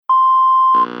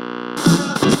Looking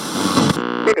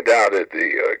down at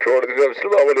the corner of the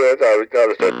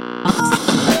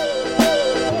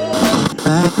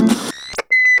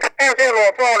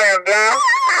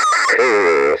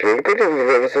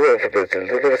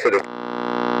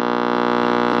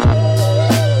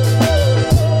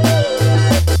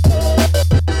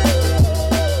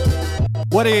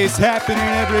What is happening,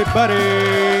 everybody?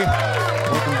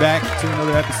 Welcome back to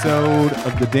another episode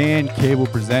of the Dan Cable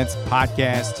Presents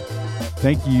podcast.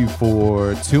 Thank you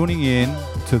for tuning in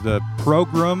to the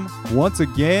program once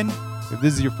again. If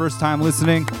this is your first time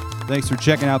listening, thanks for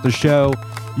checking out the show.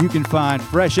 You can find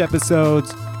fresh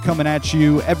episodes coming at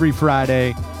you every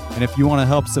Friday. And if you want to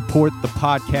help support the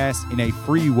podcast in a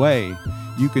free way,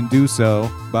 you can do so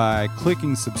by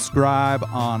clicking subscribe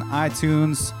on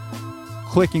iTunes,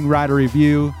 clicking write a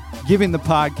review, giving the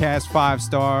podcast 5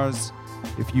 stars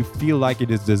if you feel like it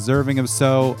is deserving of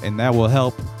so, and that will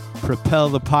help propel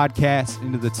the podcast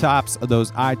into the tops of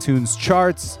those iTunes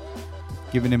charts,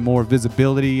 giving it more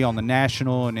visibility on the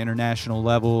national and international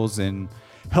levels, and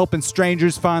helping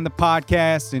strangers find the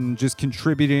podcast, and just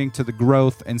contributing to the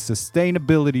growth and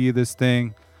sustainability of this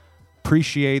thing.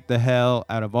 Appreciate the hell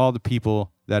out of all the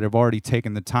people that have already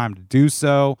taken the time to do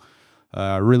so.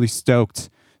 Really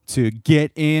stoked to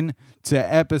get in to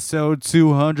episode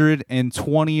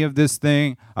 220 of this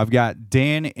thing. I've got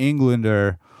Dan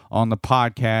Englander on the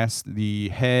podcast, the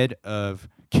head of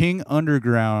King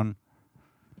Underground,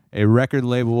 a record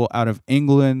label out of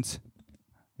England.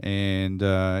 And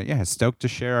stoked to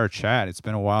share our chat. It's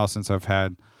been a while since I've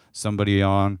had somebody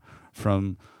on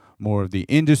from more of the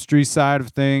industry side of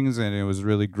things, and it was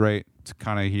really great to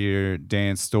kind of hear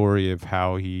Dan's story of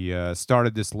how he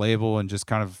started this label and just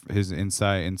kind of his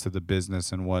insight into the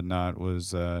business and whatnot. It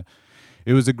was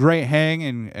a great hang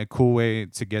and a cool way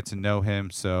to get to know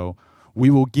him. So we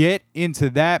will get into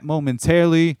that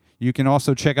momentarily. You can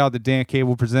also check out the Dan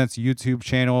Cable Presents YouTube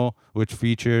channel, which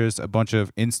features a bunch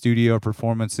of in-studio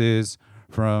performances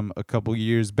from a couple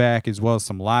years back, as well as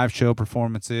some live show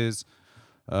performances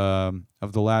of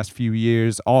the last few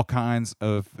years. All kinds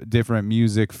of different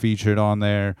music featured on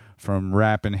there, from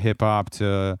rap and hip-hop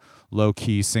to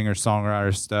low-key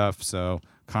singer-songwriter stuff. So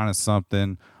kind of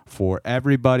something for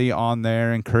everybody on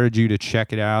there. Encourage you to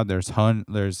check it out. There's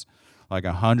like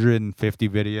 150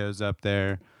 videos up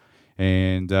there.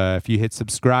 And if you hit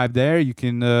subscribe there, you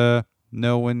can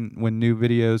know when new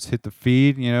videos hit the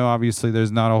feed. You know, obviously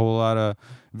there's not a whole lot of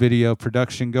video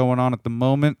production going on at the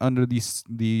moment under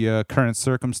the current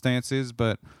circumstances,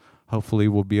 but hopefully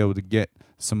we'll be able to get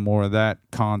some more of that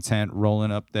content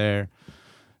rolling up there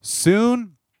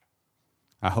soon.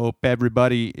 I hope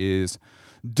everybody is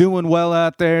doing well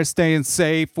out there, staying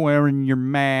safe, wearing your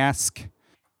mask,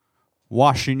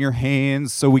 washing your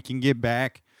hands so we can get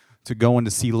back to going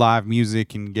to see live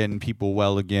music and getting people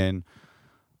well again.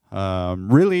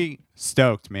 Really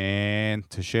stoked, man,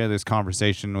 to share this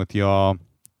conversation with y'all.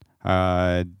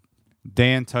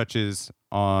 Dan touches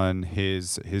on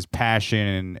his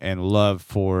passion and love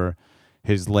for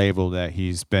his label that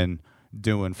he's been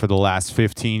doing for the last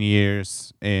 15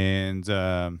 years, and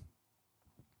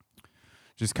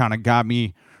just kind of got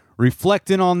me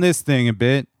reflecting on this thing a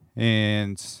bit,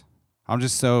 and I'm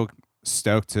just so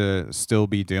stoked to still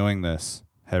be doing this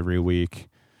every week.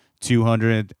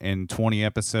 220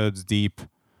 episodes deep.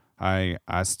 I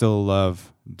still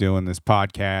love doing this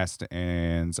podcast,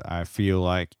 and I feel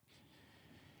like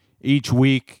each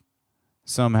week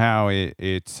somehow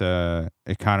it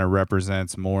kind of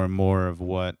represents more and more of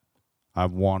what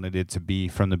I've wanted it to be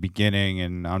from the beginning.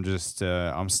 And I'm just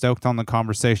I'm stoked on the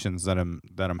conversations that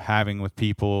I'm having with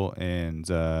people, and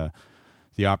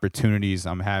the opportunities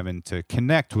I'm having to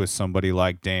connect with somebody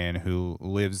like Dan, who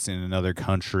lives in another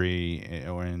country,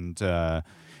 and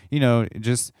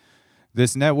just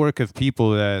this network of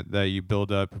people that you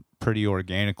build up pretty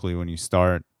organically when you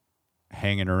start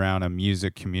hanging around a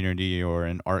music community or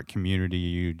an art community.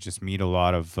 You just meet a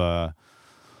lot of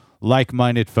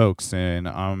like-minded folks, and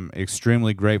I'm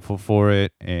extremely grateful for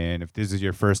it. And if this is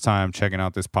your first time checking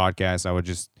out this podcast, I would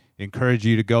just encourage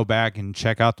you to go back and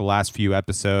check out the last few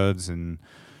episodes and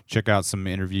check out some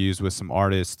interviews with some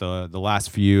artists. The last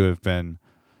few have been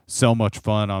so much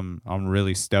fun. I'm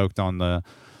really stoked on the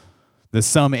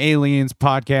Some Aliens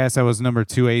podcast. That was number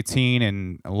 218,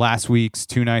 and last week's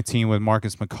 219 with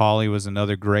Marcus McCauley was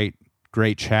another great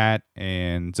chat.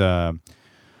 And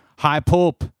High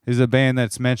Pulp is a band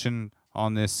that's mentioned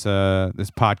on this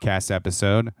podcast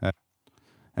episode,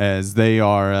 as they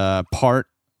are part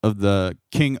of the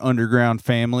King Underground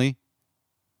family,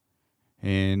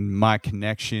 and my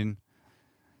connection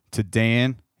to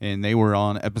Dan, and they were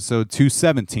on episode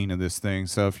 217 of this thing.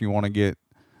 So if you want to get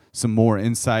some more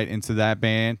insight into that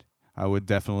band, I would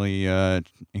definitely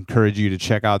encourage you to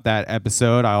check out that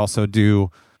episode. I also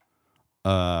do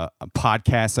a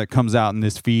podcast that comes out in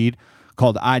this feed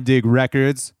called I Dig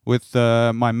Records with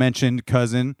my mentioned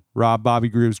cousin, Rob Bobby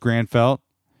Grooves Granfelt.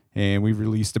 And we've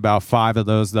released about 5 of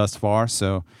those thus far.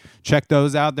 So check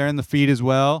those out there in the feed as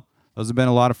well. Those have been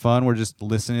a lot of fun. We're just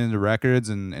listening to records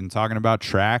and talking about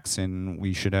tracks. And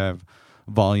we should have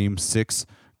Volume 6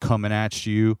 coming at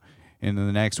you in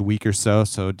the next week or so.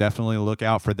 So definitely look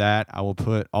out for that. I will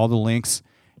put all the links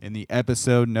in the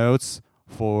episode notes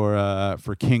for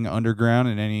King Underground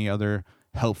and any other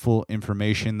helpful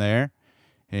information there.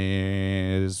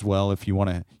 And as well, if you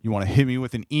want to hit me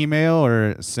with an email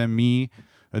or send me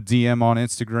a DM on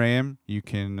Instagram, you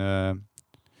can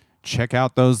check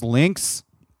out those links.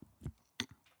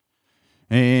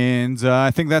 And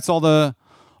I think that's all the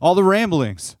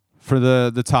ramblings for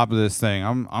the top of this thing.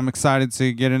 I'm excited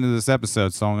to get into this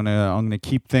episode, so I'm gonna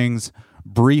keep things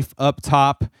brief up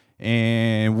top,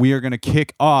 and we are gonna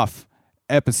kick off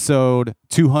episode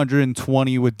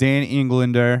 220 with Dan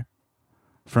Englander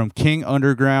from King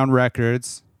Underground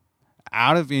Records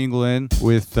out of England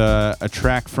with a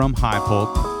track from High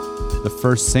Pulp, the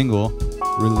first single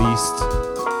released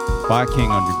by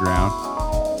King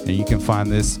Underground. And you can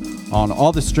find this on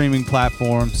all the streaming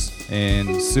platforms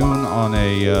and soon on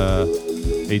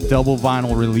a double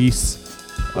vinyl release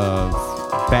of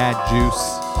Bad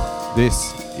Juice.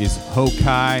 This is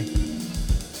Hokai.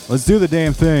 Let's do the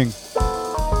damn thing.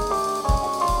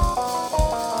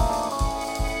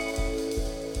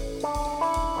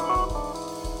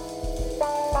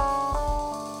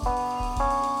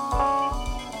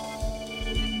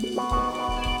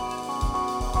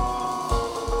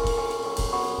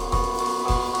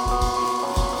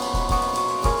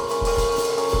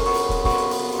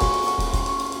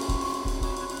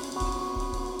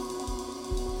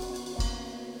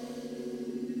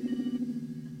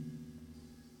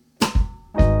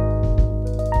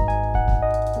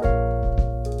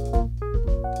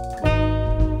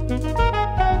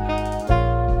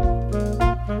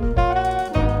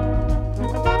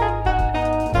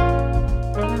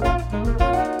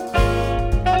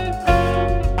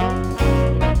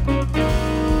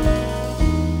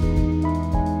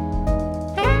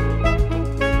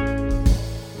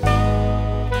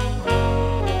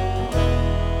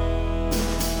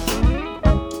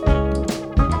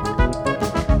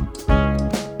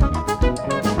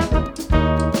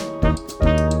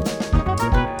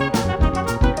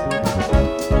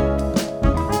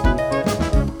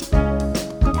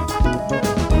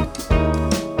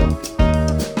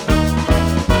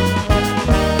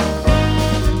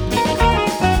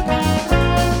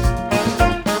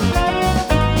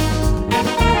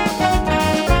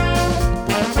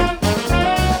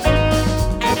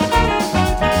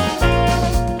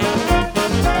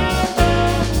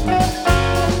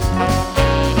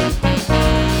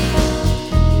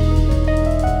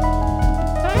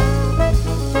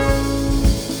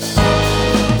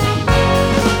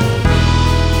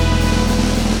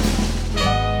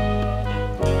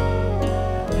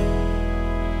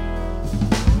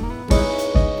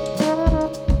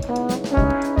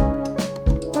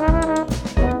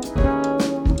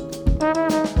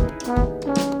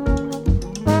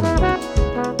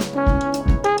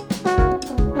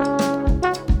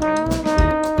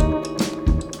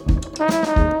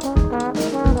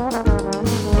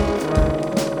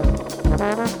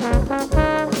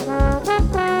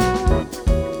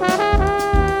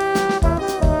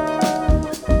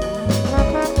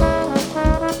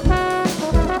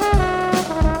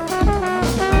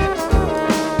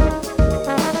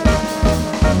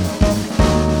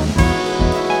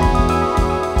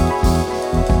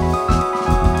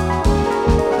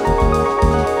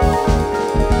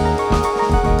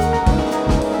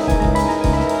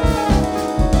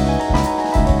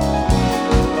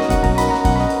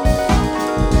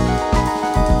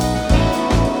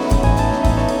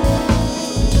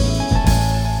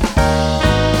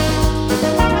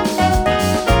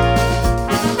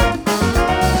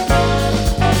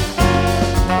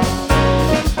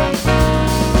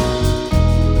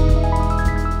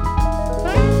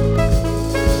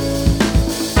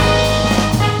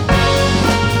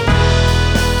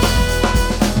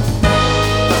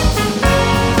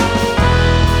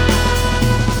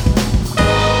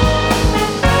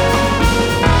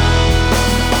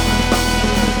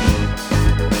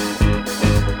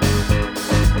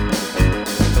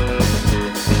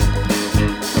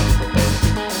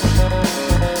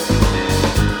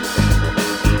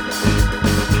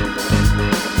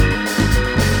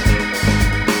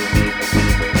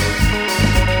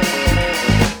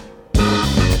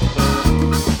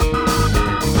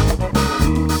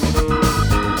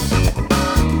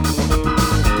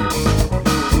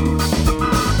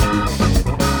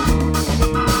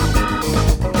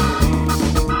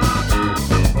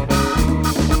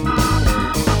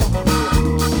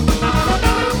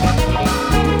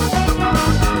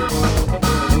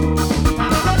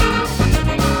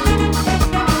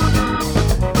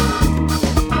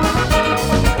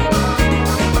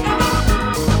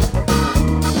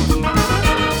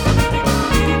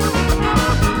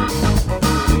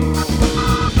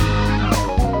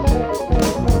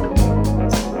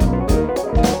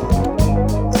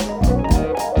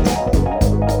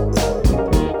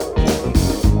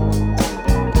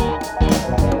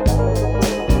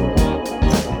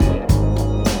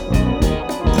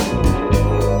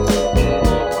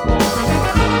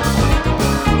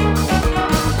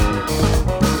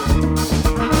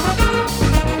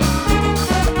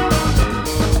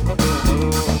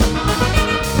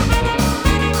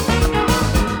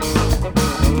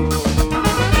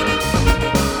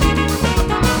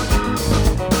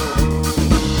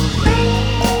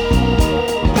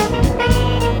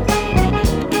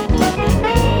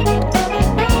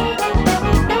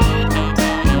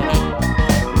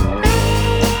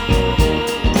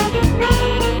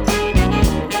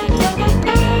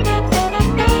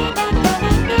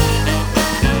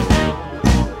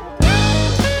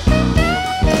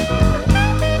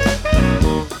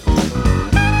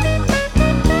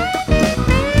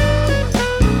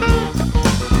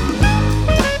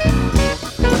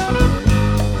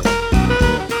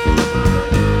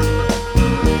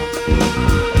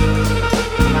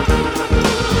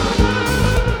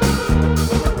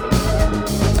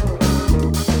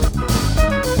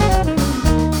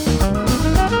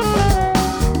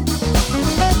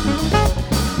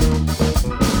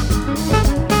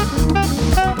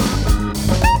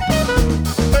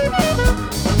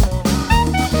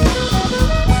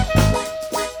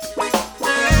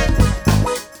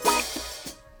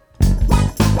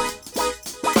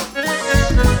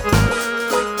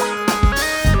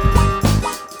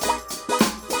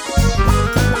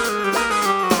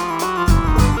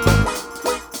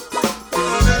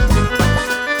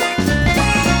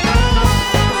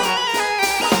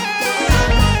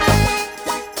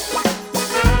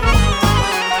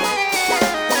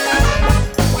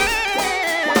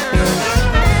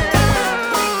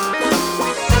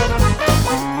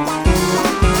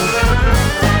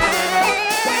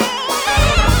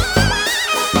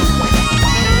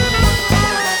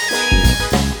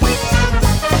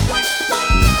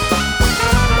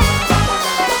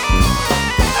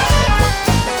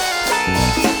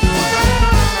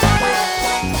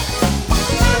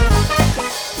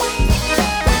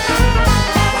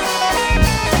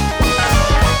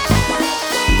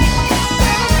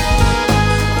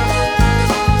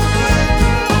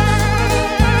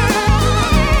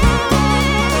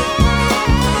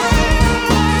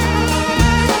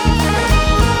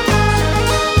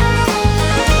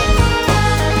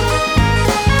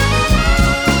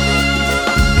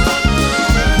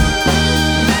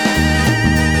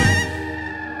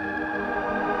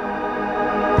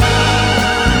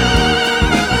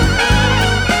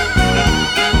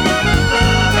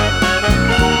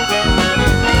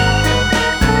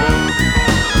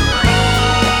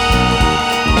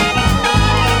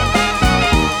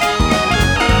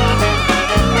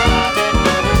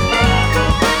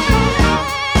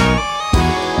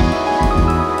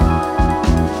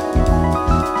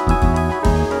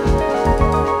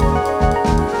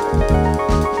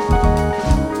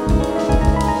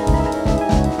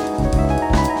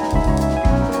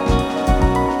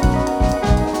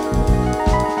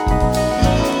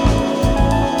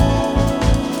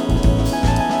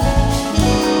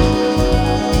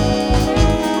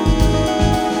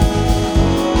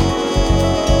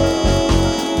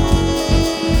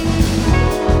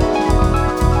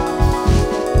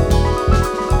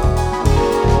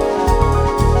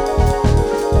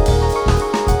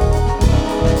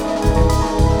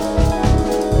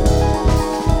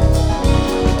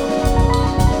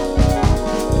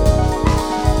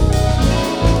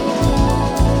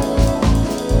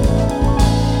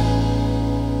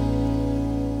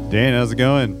 How's it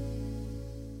going?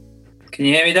 Can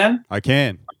you hear me, Dan? I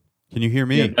can. Can you hear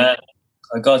me? Good, man.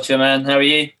 I got you, man. How are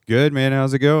you? Good, man.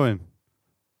 How's it going?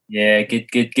 Yeah,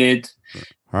 good.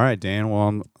 All right, Dan. Well,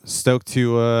 I'm stoked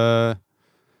to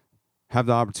have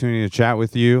the opportunity to chat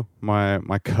with you. My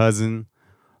cousin,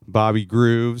 Bobby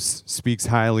Grooves, speaks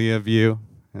highly of you,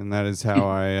 and that is how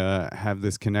I have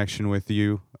this connection with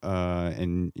you.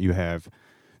 And you have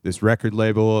this record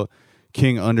label,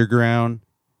 King Underground,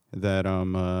 that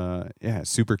I'm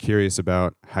super curious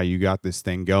about how you got this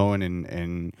thing going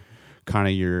and kind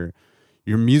of your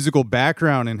musical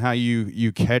background and how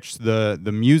you catch the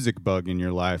music bug in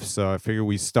your life. So I figure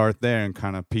we start there and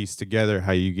kind of piece together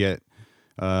how you get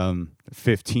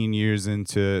 15 years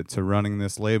into running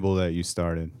this label that you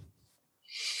started.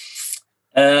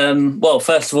 Well,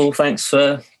 first of all, thanks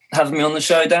for having me on the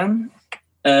show, Dan.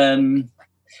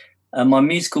 My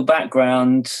musical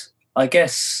background, I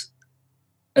guess,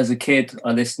 as a kid,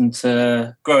 I listened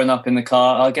to, growing up in the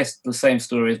car, I guess the same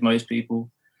story as most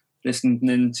people,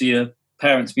 listening to your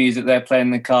parents' music they're playing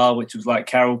in the car, which was like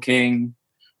Carole King,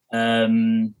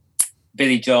 Billy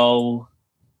Joel,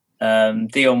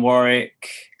 Dionne Warwick,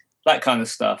 that kind of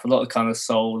stuff, a lot of kind of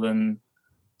soul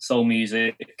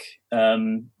music.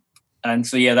 And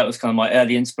so, yeah, that was kind of my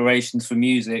early inspirations for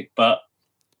music. But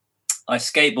I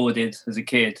skateboarded as a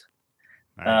kid.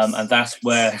 Nice. And that's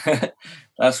where,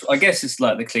 I guess it's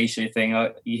like the cliche thing.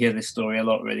 You hear this story a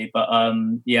lot, really. But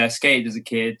I skated as a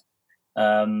kid.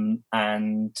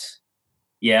 And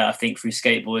yeah, I think through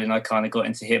skateboarding, I kind of got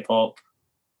into hip hop.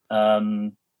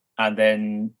 And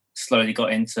then slowly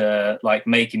got into like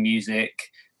making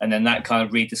music. And then that kind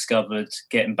of rediscovered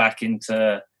getting back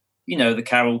into, you know, the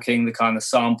Carole King, the kind of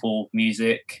sample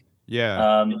music.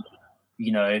 Yeah.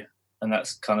 You know, and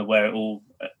that's kind of where it all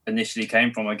initially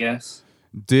came from, I guess.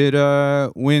 Did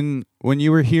when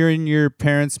you were hearing your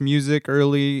parents' music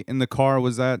early in the car,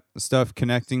 was that stuff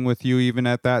connecting with you even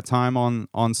at that time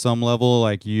on some level?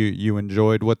 Like you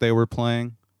enjoyed what they were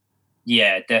playing?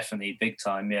 Yeah, definitely, big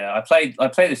time. Yeah, I played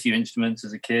a few instruments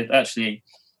as a kid. Actually,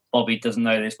 Bobby doesn't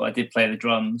know this, but I did play the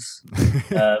drums.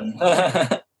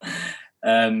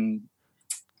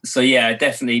 So yeah,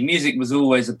 definitely, music was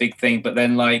always a big thing. But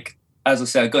then, like as I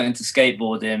said, I got into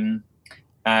skateboarding.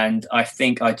 And I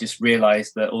think I just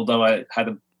realized that although I had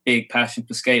a big passion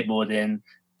for skateboarding,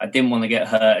 I didn't want to get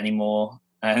hurt anymore.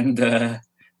 And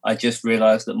I just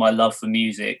realized that my love for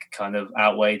music kind of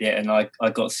outweighed it. And I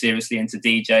got seriously into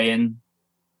DJing.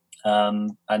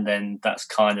 And then that's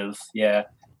kind of,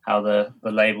 how the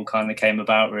label kind of came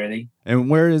about, really. And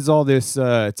where is all this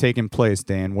taking place,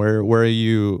 Dan? Where are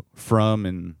you from?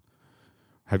 And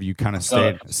have you kind of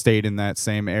stayed in that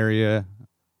same area?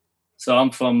 So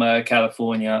I'm from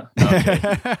California.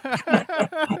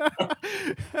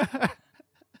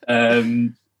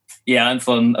 I'm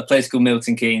from a place called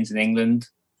Milton Keynes in England.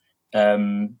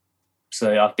 So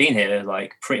I've been here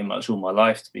like pretty much all my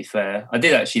life, to be fair. I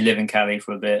did actually live in Cali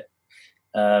for a bit.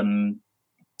 Milton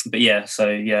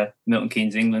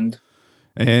Keynes, England.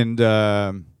 And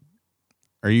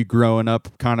are you growing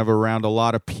up kind of around a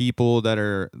lot of people that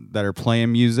are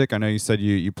playing music? I know you said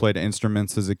you played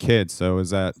instruments as a kid, so is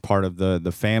that part of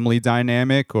the family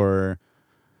dynamic or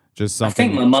just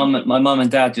something? I think my mum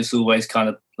and dad just always kind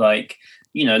of like,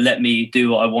 you know, let me do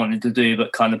what I wanted to do,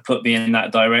 but kind of put me in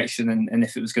that direction. And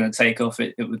if it was going to take off,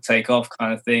 it would take off,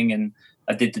 kind of thing. And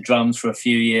I did the drums for a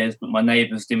few years, but my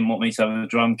neighbours didn't want me to have a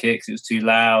drum kit because it was too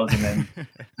loud. And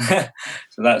then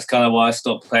so that's kind of why I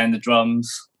stopped playing the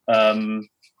drums.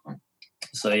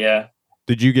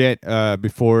 Did you get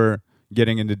before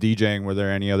getting into DJing, were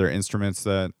there any other instruments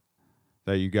that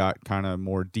you got kind of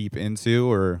more deep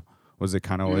into, or was it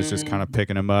kind of always just kind of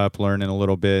picking them up, learning a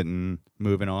little bit and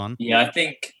moving on? Yeah, I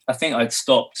think I'd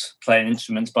stopped playing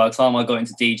instruments by the time I got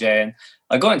into DJing.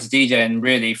 I got into DJing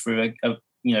really through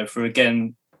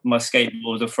again my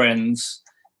skateboarder friends,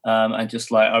 and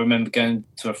just like I remember going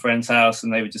to a friend's house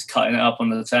and they were just cutting it up on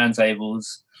the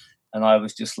turntables. And I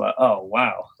was just like, oh,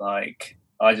 wow, like,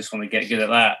 I just want to get good at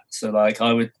that. So, like,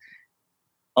 I would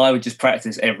just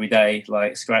practice every day,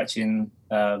 like, scratching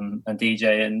and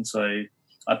DJing. So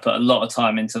I put a lot of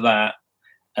time into that.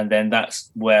 And then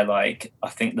that's where, like, I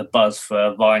think the buzz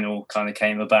for vinyl kind of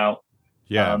came about.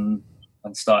 Yeah. And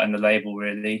starting the label,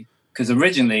 really. Because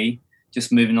originally,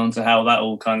 just moving on to how that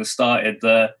all kind of started,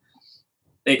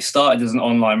 it started as an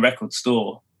online record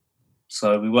store.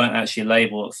 So we weren't actually a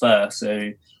label at first.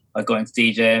 So I got into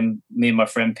DJing. Me and my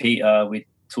friend Peter, we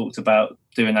talked about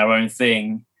doing our own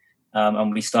thing,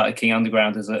 and we started King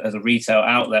Underground as a retail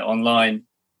outlet online.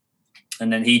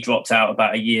 And then he dropped out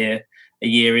about a year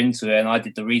into it, and I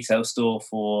did the retail store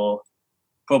for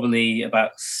probably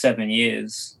about 7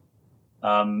 years.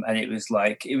 And it was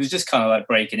just kind of like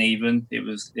breaking even. It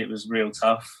was real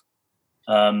tough.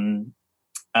 And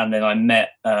then I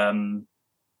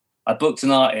booked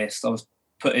an artist. I was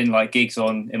putting like gigs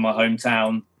on in my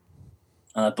hometown.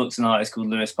 And I booked an artist called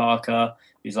Lewis Parker,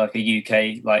 who's like a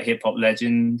UK like hip hop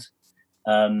legend.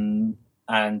 And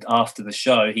after the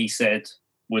show, he said,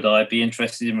 would I be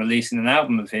interested in releasing an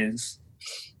album of his?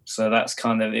 So that's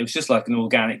it was just like an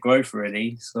organic growth,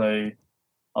 really. So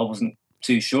I wasn't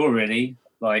too sure, really.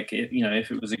 Like,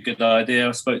 if it was a good idea.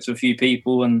 I spoke to a few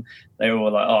people, and they were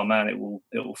all like, "Oh man, it will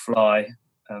fly."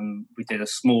 We did a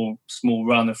small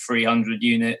run of 300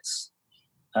 units,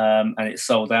 and it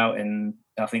sold out in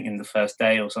the first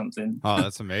day or something. Oh,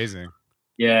 that's amazing.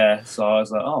 Yeah, so I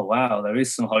was like, "Oh wow, there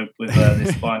is some hope with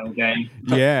this final game."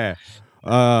 Yeah,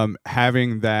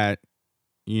 having that,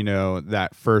 that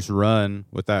first run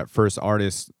with that first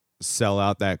artist sell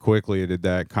out that quickly, did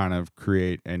that kind of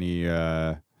create any?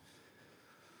 I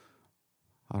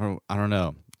don't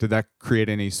know. Did that create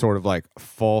any sort of like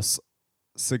false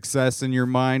success in your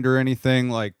mind or anything,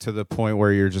 like to the point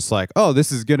where you're just like, oh,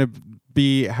 this is gonna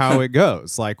be how it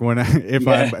goes? Like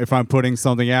if I'm putting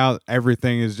something out,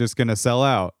 everything is just gonna sell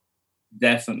out.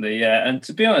 Definitely, yeah. And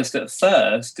to be honest, at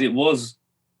first it was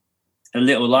a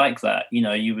little like that.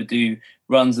 You would do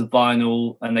runs of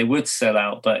vinyl and they would sell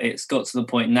out, but it's got to the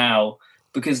point now,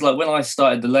 because like when I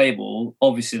started the label,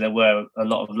 obviously there were a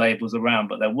lot of labels around,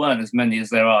 but there weren't as many as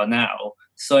there are now.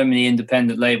 So many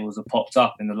independent labels have popped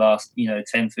up in the last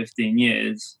 10, 15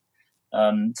 years.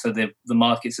 So the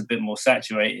market's a bit more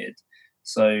saturated.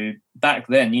 So back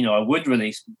then, I would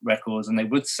release records and they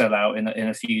would sell out in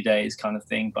a few days, kind of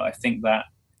thing. But I think that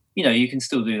you can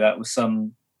still do that with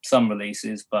some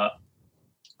releases, but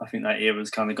I think that era's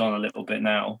kind of gone a little bit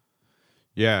now.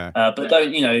 Yeah. But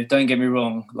don't get me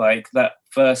wrong. Like that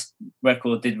first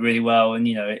record did really well, and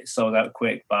it sold out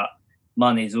quick. But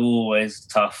money's always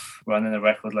tough running a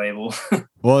record label.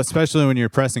 Well, especially when you're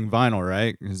pressing vinyl,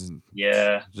 right?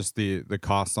 Yeah. Just the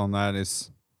cost on that is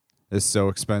so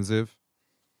expensive.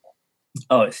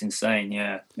 Oh, it's insane.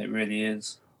 Yeah, it really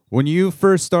is. When you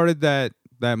first started that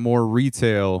more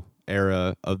retail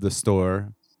era of the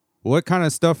store, what kind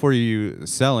of stuff were you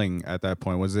selling at that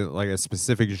point? Was it like a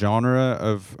specific genre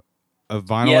of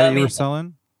vinyl that you were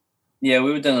selling? Yeah,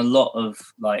 we were doing a lot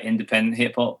of like independent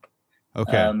hip hop.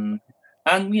 Okay.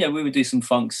 And we would do some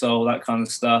funk soul, that kind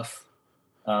of stuff.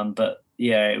 But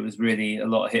yeah, it was really a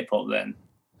lot of hip hop then.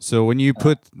 So when you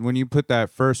put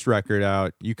that first record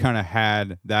out, you kind of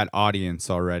had that audience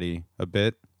already a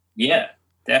bit. Yeah,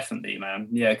 definitely, man.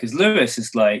 Yeah, because Lewis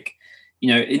is like,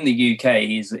 in the UK,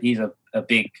 he's a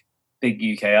big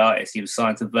UK artist. He was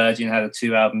signed to Virgin, had a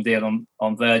 2-album deal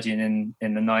on Virgin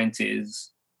in the 90s.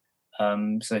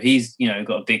 So he's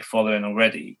got a big following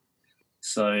already.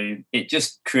 So it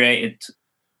just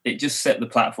set the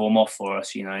platform off for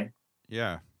us,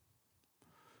 Yeah.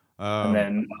 And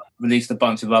then released a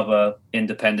bunch of other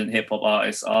independent hip hop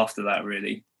artists after that,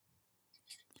 really.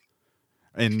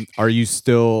 And are you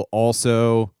still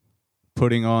also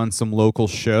putting on some local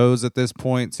shows at this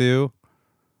point too?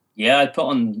 Yeah, I put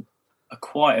on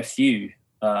quite a few.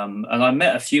 And I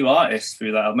met a few artists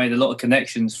through that. I've made a lot of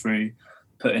connections through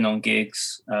putting on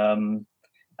gigs. And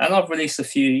I've released a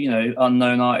few,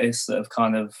 unknown artists that have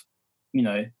kind of,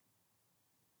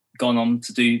 gone on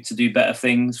to do better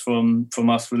things from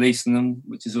us releasing them,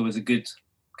 which is always a good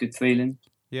feeling.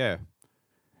 Yeah.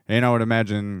 And I would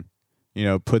imagine,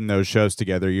 putting those shows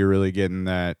together, you're really getting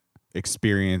that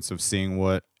experience of seeing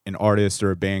what an artist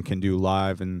or a band can do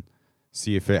live and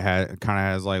see if it kind of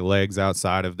has like legs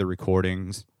outside of the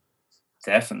recordings.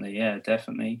 Definitely. Yeah,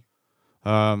 definitely.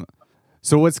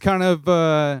 So what's kind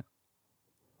of,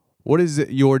 what is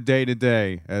it your day to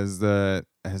day as the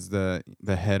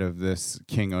head of this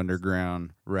King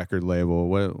Underground record label?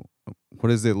 What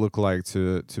does it look like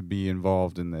to be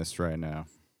involved in this right now?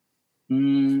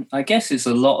 I guess it's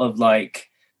a lot of like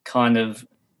kind of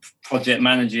project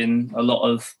managing a lot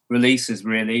of releases,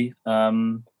 really.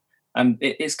 And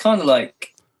it's kind of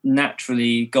like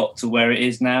naturally got to where it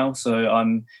is now. So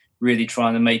I'm really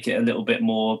trying to make it a little bit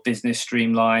more business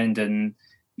streamlined and,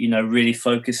 really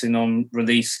focusing on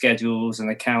release schedules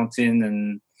and accounting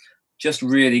and just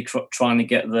really trying to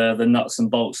get the nuts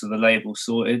and bolts of the label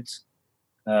sorted.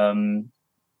 I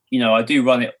do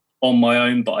run it on my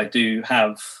own, but I do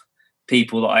have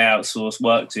people that I outsource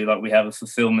work to. Like we have a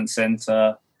fulfillment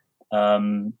center, so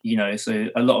a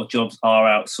lot of jobs are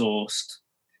outsourced.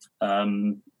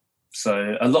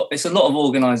 So it's a lot of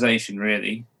organization,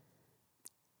 really.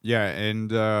 Yeah.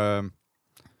 And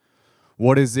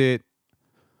what is it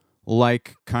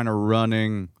like kind of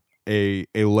running a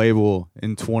label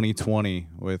in 2020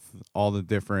 with all the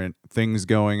different things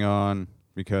going on?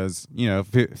 Because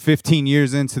 15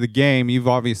 years into the game, you've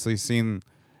obviously seen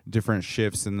different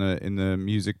shifts in the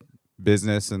music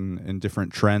business and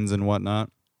different trends and whatnot.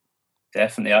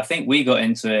 Definitely. I think we got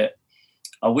into it.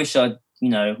 I wish I'd,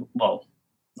 well,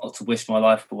 not to wish my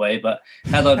life away, but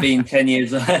had I been 10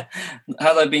 years, had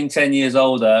I been 10 years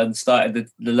older and started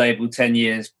the label 10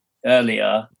 years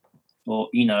earlier, or,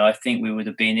 I think we would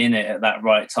have been in it at that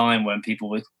right time when people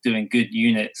were doing good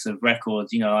units of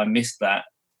records. I missed that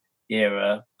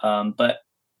era. But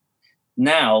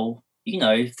now,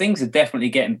 things are definitely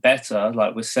getting better.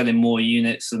 Like, we're selling more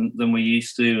units than we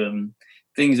used to, and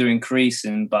things are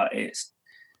increasing, but it's,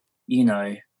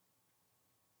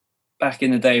 back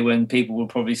in the day when people were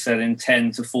probably selling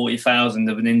 10 to 40,000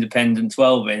 of an independent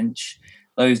 12-inch,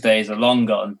 those days are long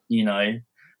gone,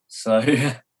 so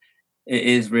it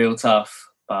is real tough.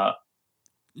 But,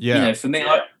 for me,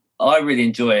 I really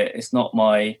enjoy it. It's not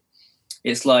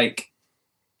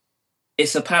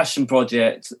it's a passion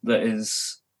project that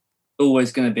is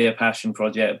always going to be a passion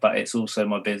project, but it's also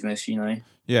my business,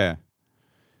 Yeah.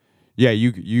 Yeah,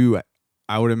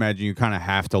 I would imagine you kind of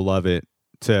have to love it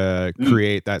to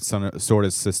create that sort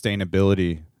of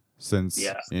sustainability, since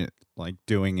like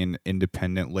doing an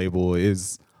independent label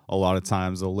is a lot of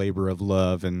times a labor of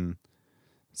love, and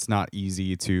it's not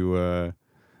easy to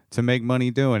make money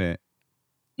doing it.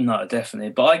 No, definitely.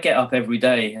 But I get up every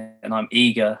day and I'm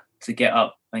eager to get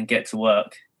up and get to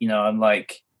work. I'm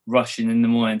like rushing in the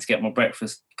morning to get my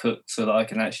breakfast cooked so that I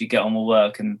can actually get on with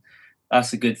work, and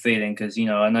that's a good feeling, because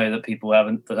I know that people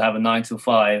that have a 9 to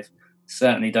 5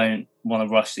 certainly don't want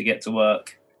to rush to get to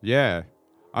work. Yeah,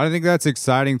 I think that's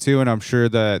exciting too, and I'm sure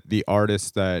that the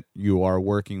artists that you are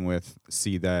working with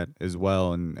see that as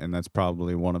well, and that's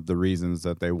probably one of the reasons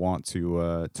that they want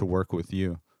to work with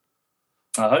you.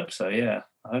 I hope so. Yeah,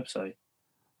 I hope so.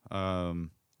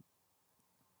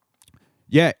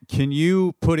 Yeah, can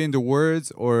you put into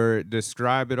words or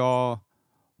describe it all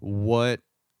what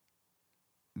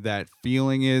that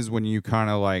feeling is when you kind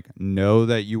of like know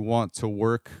that you want to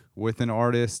work with an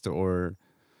artist? Or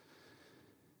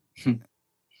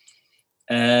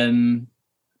in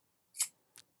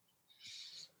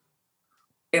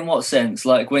what sense?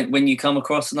 Like when you come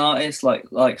across an artist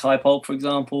like High Pulp, for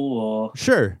example? Or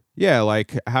sure, yeah,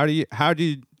 like how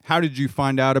did you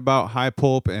find out about High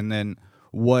Pulp, and then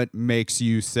what makes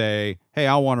you say, hey,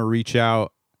 I want to reach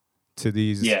out to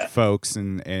these folks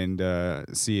and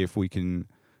see if we can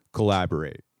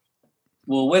collaborate?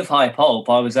 Well, with High Pulp,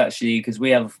 I was actually, because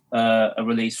we have a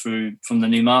release from the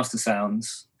new Master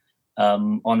Sounds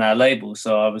on our label,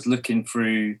 so I was looking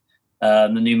through the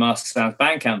new Master Sounds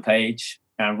Bandcamp page,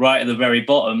 and right at the very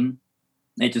bottom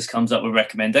it just comes up with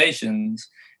recommendations,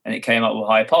 and it came up with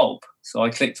High Pulp. So I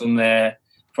clicked on their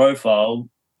profile,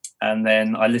 and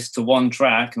then I listened to one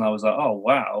track and I was like, oh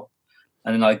wow.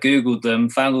 And then I Googled them,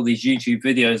 found all these YouTube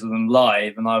videos of them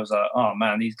live, and I was like, oh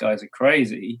man, these guys are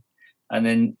crazy. And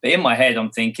then in my head, I'm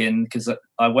thinking, because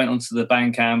I went onto the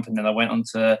Bandcamp and then I went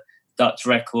onto Dutch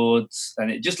Records,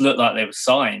 and it just looked like they were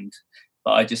signed.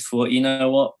 But I just thought, you know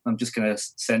what, I'm just going to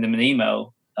send them an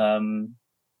email.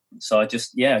 So I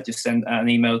just sent out an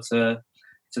email to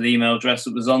the email address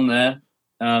that was on there,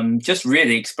 just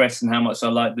really expressing how much I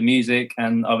like the music,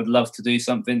 and I would love to do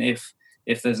something if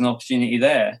there's an opportunity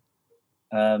there.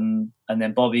 And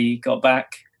then Bobby got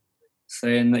back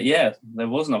saying that, there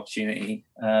was an opportunity.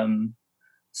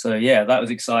 So that was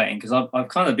exciting, because I've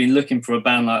kind of been looking for a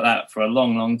band like that for a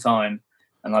long, long time.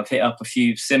 And I've hit up a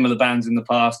few similar bands in the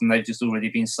past, and they've just already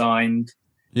been signed.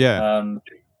 Yeah.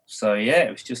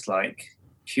 It was just like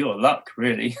pure luck,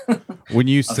 really. When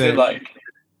you say,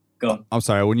 go on. I'm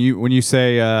sorry. When you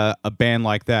say a band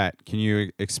like that, can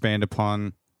you expand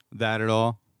upon that at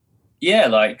all? Yeah,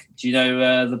 do you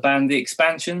know the band The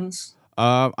Expansions?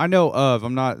 I know of.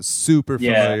 I'm not super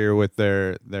familiar with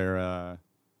their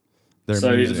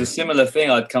so music. It was a similar thing.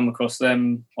 I'd come across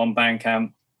them on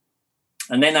Bandcamp,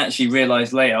 and then actually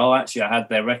realised later, I had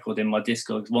their record in my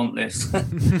Discogs want list.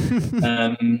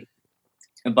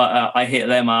 But I hit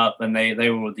them up, and they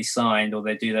were already signed, or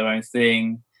they do their own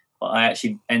thing. But I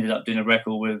actually ended up doing a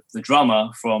record with the drummer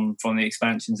from The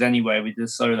Expansions anyway. We did a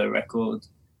solo record.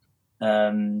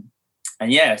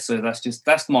 So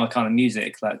that's my kind of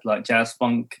music, like jazz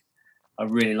funk. I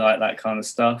really like that kind of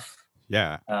stuff.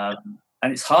 Yeah.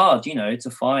 And it's hard,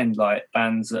 to find like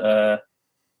bands that are,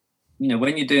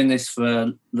 when you're doing this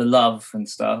for the love and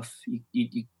stuff,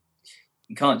 you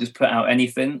can't just put out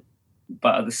anything.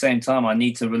 But at the same time, I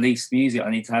need to release music. I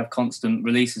need to have constant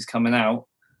releases coming out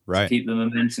to keep the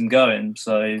momentum going.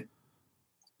 So,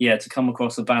 yeah, to come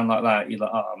across a band like that, you're like,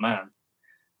 oh man.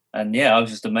 And yeah, I was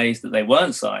just amazed that they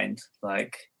weren't signed.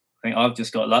 Like, I think I've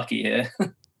just got lucky here.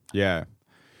 Yeah.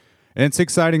 And it's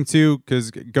exciting too,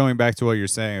 because going back to what you're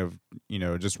saying of, you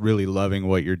know, just really loving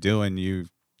what you're doing,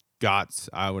 you've got,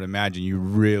 I would imagine you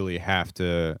really have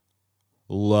to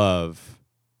love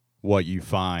what you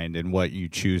find and what you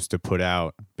choose to put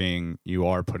out, being you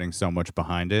are putting so much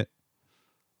behind it.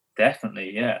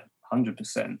 Definitely, yeah,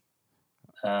 100%.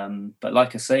 But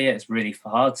like I say, yeah, it's really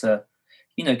hard to,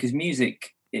 you know, because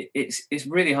music, it's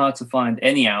really hard to find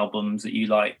any albums that you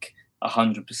like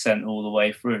 100% all the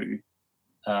way through.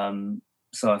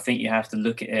 So I think you have to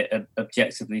look at it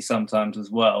objectively sometimes as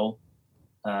well.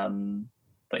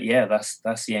 But yeah, that's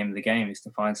the aim of the game, is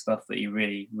to find stuff that you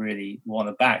really, really want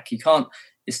to back. You can't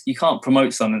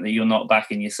promote something that you're not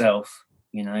backing yourself,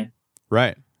 you know?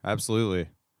 Right. Absolutely.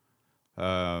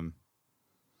 And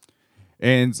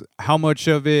how much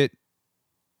of it,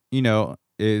 you know,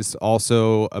 is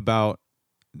also about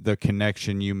the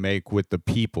connection you make with the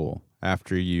people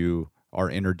after you are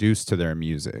introduced to their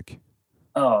music?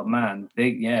 Oh man,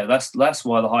 yeah, that's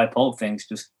why the High Pulp thing's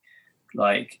just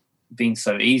like been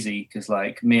so easy, because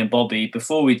like me and Bobby,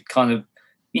 before we'd kind of,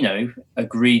 you know,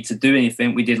 agreed to do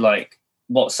anything, we did like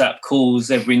WhatsApp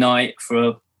calls every night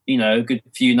for, you know, a good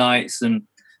few nights, and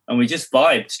we just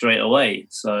vibed straight away.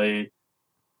 So,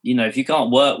 you know, if you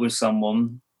can't work with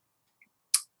someone,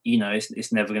 you know,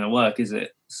 it's never going to work, is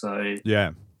it? So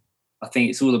yeah, I think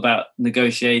it's all about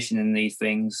negotiation in these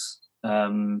things.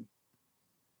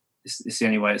 It's the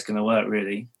only way it's going to work,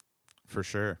 really. For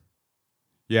sure.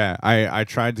 Yeah, I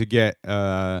tried to get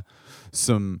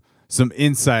some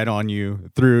insight on you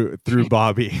through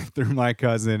Bobby, through my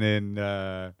cousin, and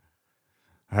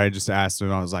I just asked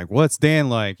him. I was like, "What's Dan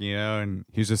like?" You know, and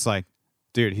he's just like,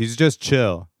 "Dude, he's just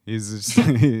chill. He's just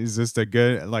he's just a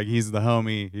good, like, he's the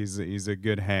homie. He's a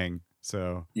good hang."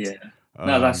 So yeah,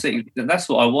 no, that's it. That's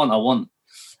what I want. I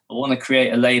want to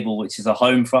create a label which is a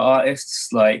home for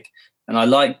artists, like. And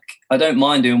I don't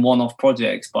mind doing one-off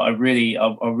projects, but I really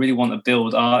want to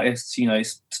build artists, you know,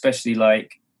 especially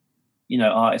like, you know,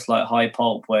 artists like High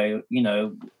Pulp, where, you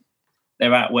know,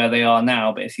 they're at where they are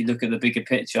now. But if you look at the bigger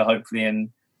picture, hopefully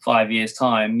in 5 years'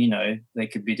 time, you know, they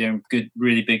could be doing good,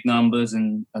 really big numbers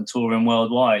and touring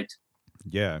worldwide.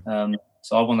 Yeah.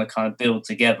 So I want to kind of build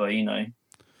together, you know.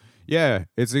 Yeah,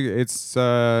 it's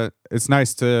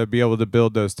nice to be able to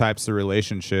build those types of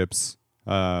relationships.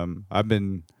 I've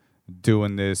been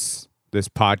doing this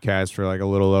podcast for like a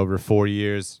little over 4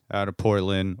 years out of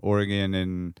Portland, Oregon,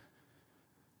 and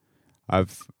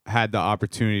I've had the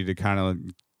opportunity to kind of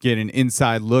get an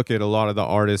inside look at a lot of the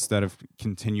artists that have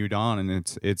continued on,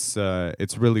 and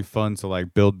it's really fun to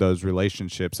like build those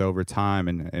relationships over time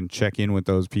and check in with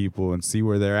those people and see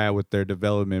where they're at with their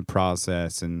development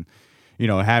process, and, you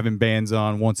know, having bands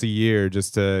on once a year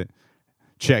just to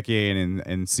check in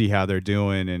and see how they're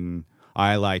doing. And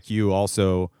I, like you,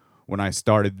 also, when I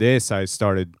started this, I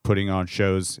started putting on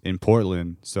shows in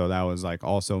Portland. So that was like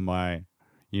also my,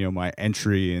 you know, my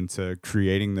entry into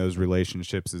creating those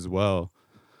relationships as well.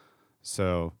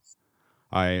 So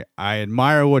I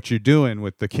admire what you're doing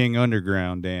with the King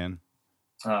Underground, Dan.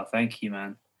 Oh, thank you,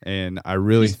 man. And I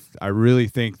really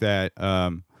think that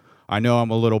I know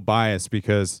I'm a little biased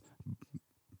because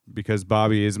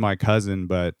Bobby is my cousin,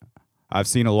 but I've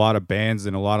seen a lot of bands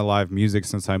and a lot of live music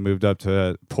since I moved up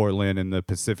to Portland in the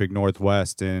Pacific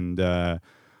Northwest, and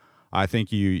I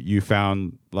think you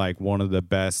found like one of the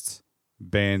best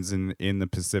bands in the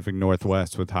Pacific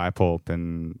Northwest with High Pulp,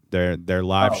 and their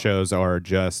live shows are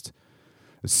just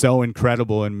so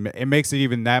incredible, and it makes it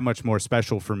even that much more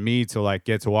special for me to like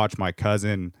get to watch my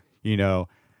cousin, you know,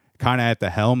 kind of at the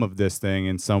helm of this thing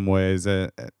in some ways,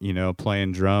 you know,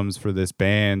 playing drums for this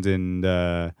band,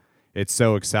 and it's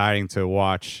so exciting to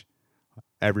watch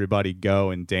everybody go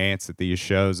and dance at these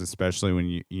shows, especially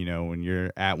when when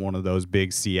you're at one of those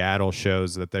big Seattle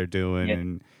shows that they're doing,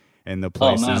 yeah. and the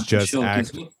place is just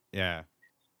yeah.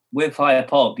 With High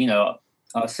Pulp, you know,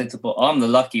 I said to Bob, I'm the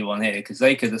lucky one here, because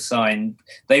they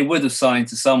would have signed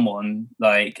to someone.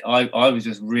 Like I was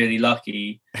just really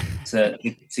lucky to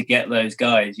get those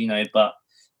guys, you know. But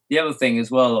the other thing as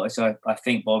well, which I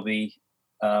think Bobby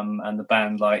and the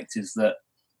band liked, is that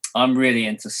I'm really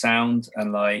into sound,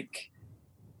 and like,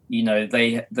 you know,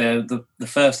 the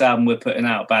first album we're putting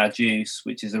out, Bad Juice,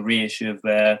 which is a reissue of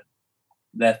their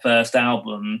first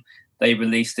album, they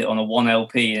released it on a 1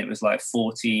 LP, and it was like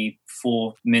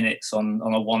 44 minutes on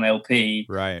a 1 LP.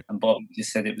 Right. And Bob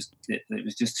just said it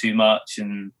was just too much,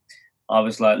 and I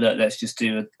was like, look, let's just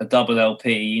do a double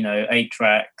LP, you know, 8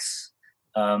 tracks,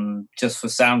 just for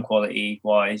sound quality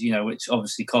wise, which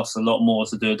obviously costs a lot more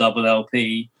to do a double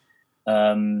LP.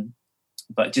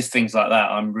 But just things like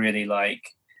that,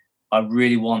 I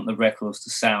really want the records to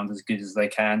sound as good as they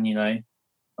can,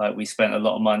 Like we spent a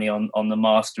lot of money on the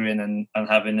mastering and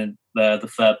having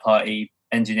the third party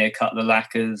engineer cut the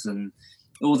lacquers and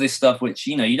all this stuff, which,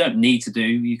 you don't need to do.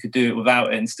 You could do it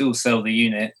without it and still sell the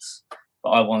units. But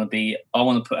I want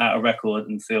to put out a record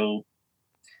and feel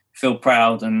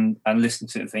proud and listen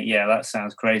to it and think, yeah, that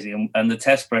sounds crazy. And the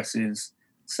test presses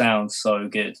sound so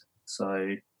good.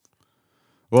 So,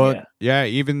 well, yeah,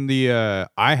 even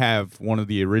I have one of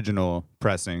the original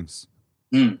pressings,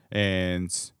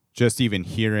 and just even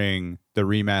hearing the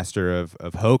remaster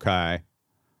of Hokai,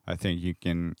 I think you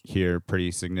can hear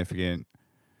pretty significant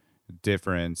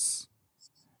difference.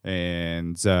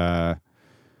 And I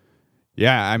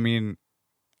mean,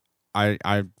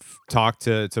 I've talked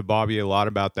to Bobby a lot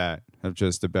about that, of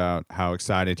just about how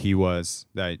excited he was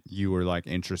that you were like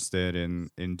interested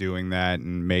in doing that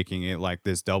and making it like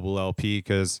this double LP,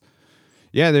 because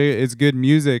it's good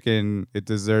music and it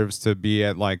deserves to be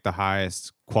at like the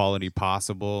highest quality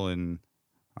possible. And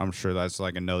I'm sure that's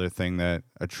like another thing that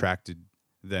attracted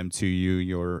them to you,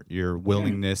 your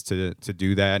willingness to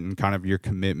do that, and kind of your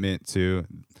commitment to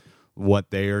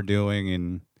what they are doing,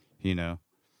 and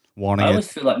wanting. I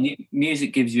always feel like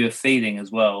music gives you a feeling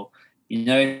as well.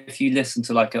 If you listen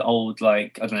to like an old,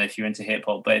 like, I don't know if you're into hip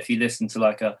hop, but if you listen to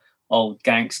like a old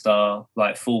gangster,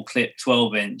 like full clip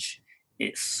 12-inch,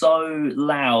 it's so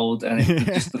loud, and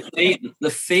just the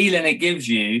feeling it gives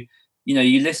you.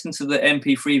 You listen to the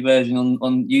MP3 version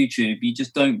on YouTube, you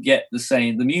just don't get the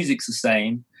same. The music's the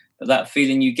same, but that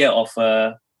feeling you get off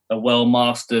a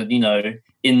well-mastered,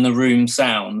 in the room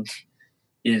sound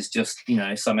is just,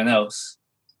 something else.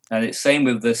 And it's same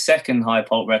with the second High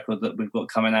Pulp record that we've got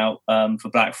coming out for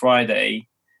Black Friday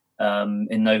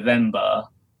in November.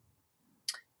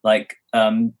 Like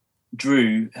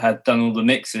Drew had done all the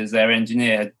mixes. Their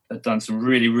engineer had done some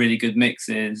really, really good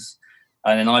mixes.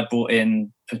 And then I brought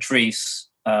in Patrice,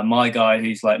 my guy,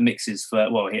 who's like mixes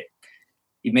for,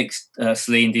 he mixed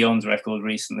Celine Dion's record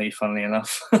recently, funnily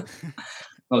enough.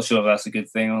 Not sure if that's a good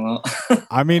thing or not.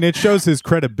 I mean, it shows his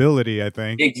credibility, I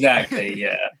think. Exactly,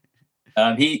 yeah.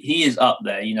 He is up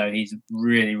there, he's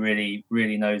really, really,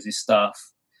 really knows his stuff.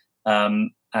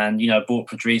 And, brought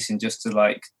Patrice in just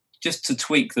to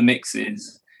tweak the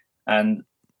mixes and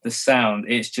the sound.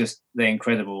 They're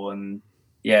incredible. And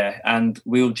and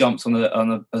we all jumped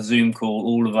on a Zoom call,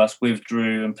 all of us, with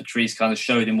Drew, and Patrice kind of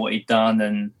showed him what he'd done.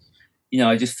 And,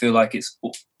 I just feel like it's,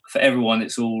 for everyone,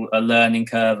 it's all a learning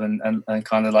curve and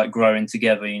kind of like growing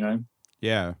together,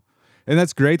 Yeah. And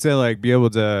that's great to like be able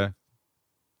to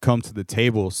come to the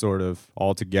table sort of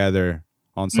all together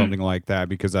on something like that,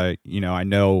 because I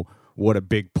know what a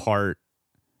big part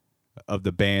of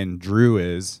the band Drew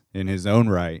is in his own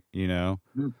right,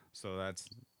 So that's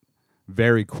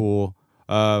very cool.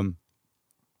 For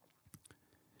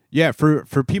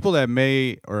people that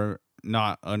may or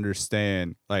not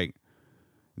understand, like,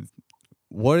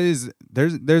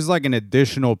 there's like an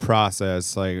additional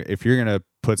process. Like if you're going to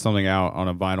put something out on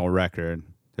a vinyl record,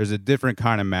 there's a different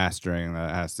kind of mastering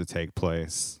that has to take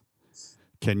place.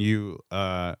 Can you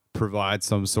provide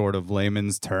some sort of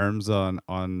layman's terms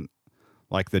on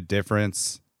like the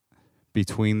difference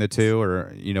between the two,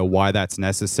 or why that's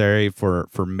necessary for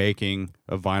making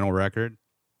a vinyl record?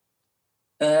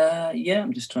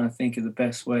 I'm just trying to think of the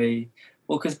best way.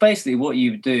 Well, because basically what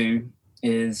you would do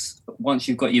is, once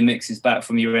you've got your mixes back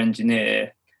from your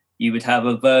engineer, you would have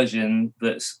a version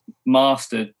that's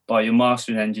mastered by your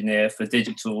mastering engineer for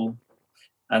digital,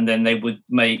 and then they would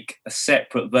make a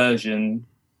separate version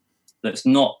that's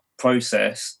not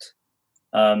processed.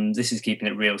 This is keeping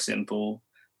it real simple.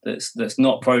 That's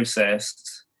not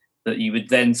processed, that you would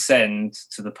then send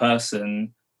to the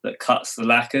person that cuts the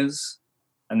lacquers,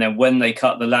 and then when they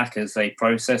cut the lacquers, they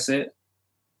process it.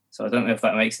 So I don't know if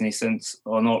that makes any sense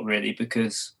or not really,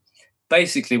 because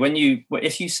basically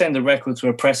if you send a record to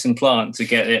a pressing plant to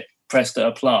get it pressed at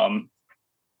a plant,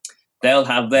 they'll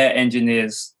have their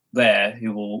engineers there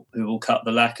who will cut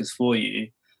the lacquers for you,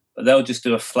 but they'll just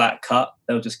do a flat cut.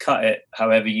 They'll just cut it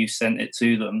however you sent it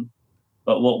to them.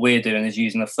 But what we're doing is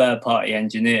using a third-party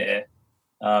engineer,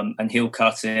 and he'll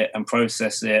cut it and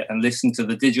process it and listen to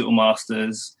the digital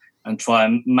masters and try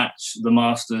and match the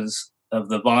masters of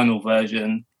the vinyl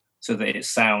version so that it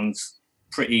sounds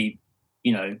pretty,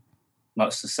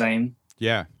 much the same.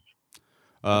 Yeah.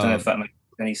 I don't know if that makes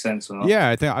any sense or not. Yeah,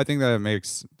 I think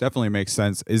that definitely makes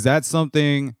sense. Is that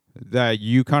something that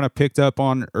you kind of picked up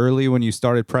on early when you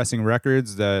started pressing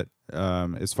records, that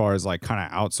as far as like kind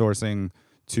of outsourcing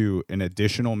to an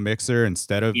additional mixer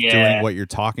instead of Yeah. doing what you're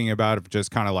talking about, of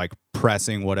just kind of like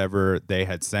pressing whatever they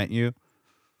had sent you?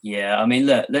 Yeah, I mean,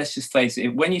 look, let's just face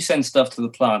it. When you send stuff to the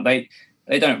plant, they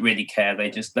don't really care. They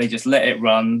just let it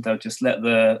run. They'll just let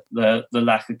the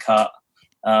lacquer cut,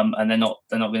 and they're not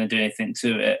going to do anything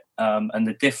to it. And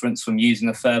the difference from using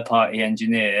a third party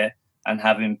engineer and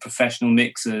having professional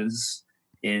mixers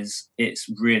is it's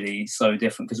really so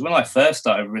different. Because when I first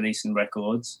started releasing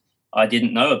records, I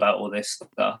didn't know about all this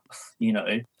stuff, you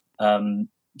know.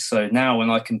 So now when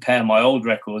I compare my old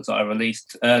records that I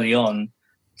released early on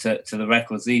to the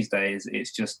records these days,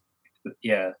 it's just,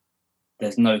 yeah,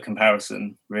 there's no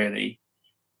comparison really.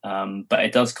 But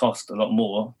it does cost a lot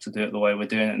more to do it the way we're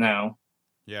doing it now.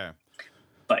 Yeah.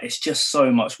 But it's just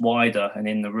so much wider and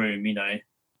in the room, you know.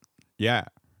 Yeah,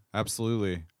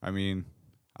 absolutely. I mean,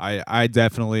 I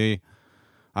definitely,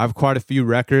 I have quite a few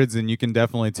records, and you can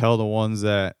definitely tell the ones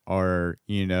that are,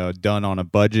 you know, done on a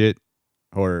budget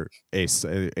or a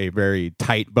very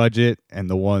tight budget,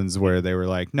 and the ones where they were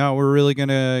like, no, we're really going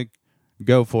to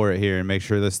go for it here and make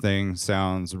sure this thing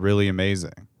sounds really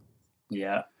amazing.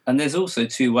 Yeah. And there's also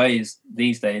two ways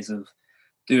these days of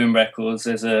doing records.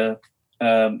 There's a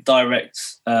direct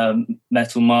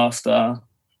metal master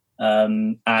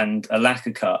and a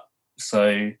lacquer cut.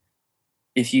 So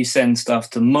if you send stuff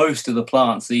to most of the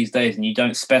plants these days and you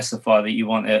don't specify that you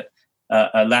want it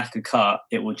a lacquer cut,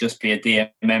 it will just be a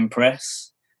DMM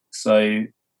press. So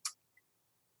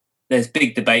there's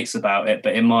big debates about it,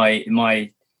 but in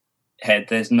my head,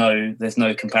 there's no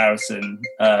comparison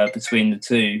between the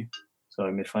two.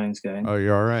 Sorry, my phone's going. Oh,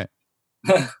 you're all right.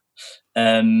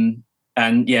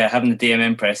 And yeah, having the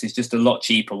DMM press is just a lot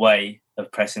cheaper way of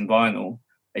pressing vinyl.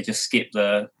 They just skip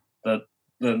the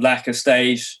lacquer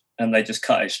stage and they just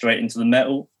cut it straight into the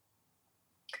metal.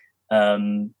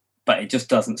 But it just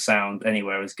doesn't sound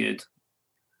anywhere as good.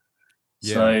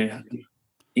 Yeah. So,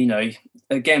 you know,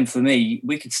 again, for me,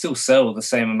 we could still sell the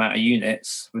same amount of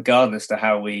units regardless to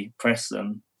how we press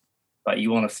them. But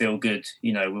you want to feel good,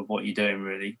 you know, with what you're doing,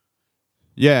 really.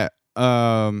 Yeah.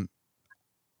 I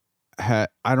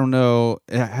don't know.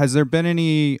 Has there been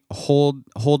any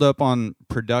hold up on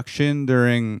production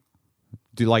due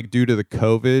to the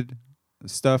COVID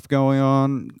stuff going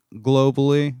on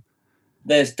globally?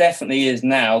 There's definitely is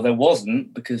now. There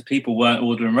wasn't, because people weren't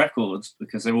ordering records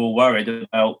because they were all worried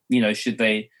about, you know, should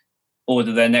they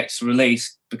order their next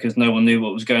release because no one knew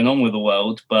what was going on with the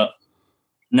world. But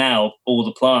now all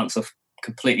the plants are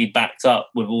completely backed up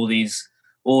with all these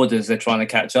orders they're trying to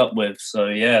catch up with. So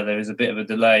yeah, there is a bit of a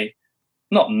delay.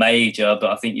 Not major, but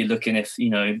I think you're looking, if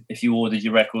you ordered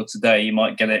your record today, you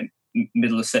might get it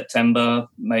middle of September,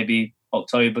 maybe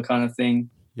October kind of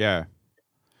thing. Yeah.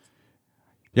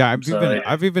 Yeah,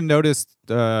 I've even noticed,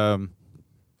 I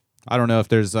don't know if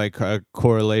there's like a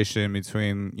correlation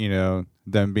between, you know,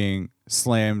 them being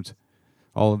slammed,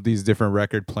 all of these different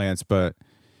record plants, but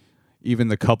even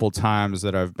the couple times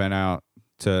that I've been out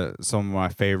to some of my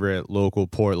favorite local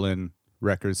Portland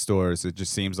record stores, it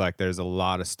just seems like there's a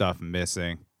lot of stuff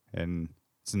missing and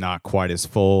it's not quite as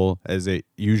full as it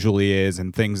usually is,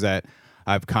 and things that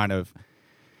I've kind of,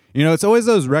 you know, it's always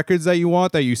those records that you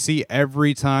want that you see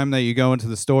every time that you go into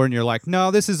the store and you're like, no,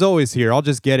 this is always here, I'll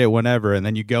just get it whenever. And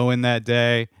then you go in that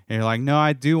day and you're like, no,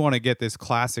 I do want to get this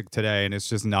classic today, and it's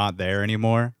just not there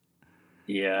anymore.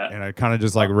 Yeah. And I kind of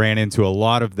just like ran into a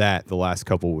lot of that the last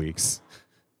couple weeks.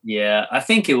 Yeah, I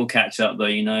think it will catch up though,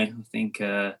 you know. I think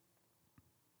it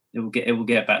will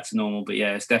get back to normal, but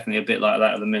yeah, it's definitely a bit like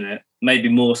that at the minute. Maybe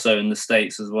more so in the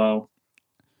States as well.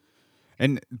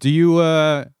 And do you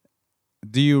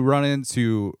run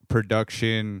into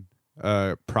production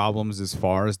problems as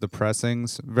far as the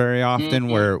pressings very often,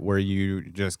 where you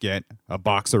just get a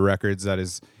box of records that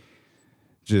is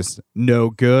just no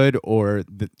good, or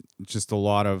just a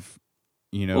lot of,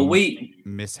 you know,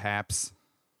 mishaps?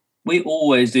 We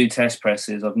always do test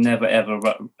presses. I've never ever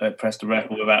pressed a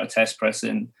record without a test press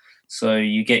in. So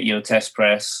you get your test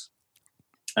press,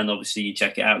 and obviously you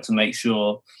check it out to make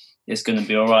sure it's going to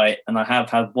be all right. And I have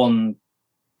had one.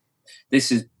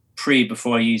 This is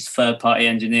before I used third-party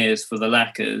engineers for the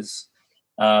lacquers,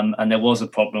 and there was a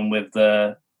problem with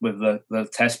the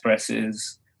test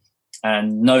presses,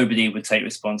 and nobody would take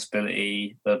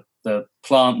responsibility. The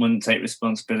plant wouldn't take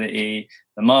responsibility.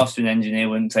 The mastering engineer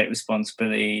wouldn't take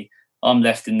responsibility. I'm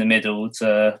left in the middle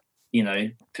to, you know,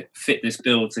 fit this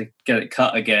bill to get it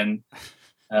cut again.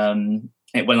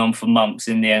 It went on for months.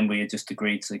 In the end, we had just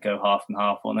agreed to go half and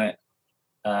half on it.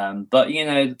 But you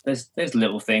know, there's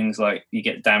little things like you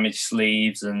get damaged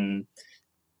sleeves, and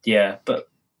yeah. But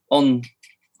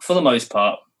for the most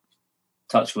part,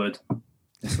 touch wood,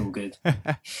 it's all good.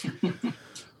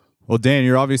 Well, Dan,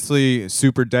 you're obviously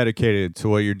super dedicated to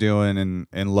what you're doing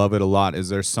and love it a lot. Is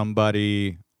there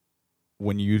somebody,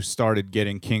 when you started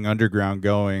getting King Underground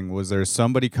going, was there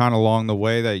somebody kind of along the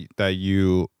way that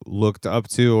you looked up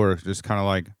to, or just kind of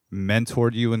like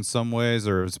mentored you in some ways,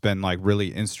 or has been like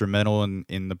really instrumental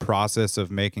in the process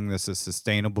of making this a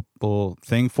sustainable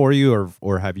thing for you,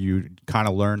 or have you kind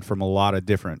of learned from a lot of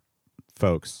different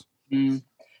folks?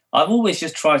 I've always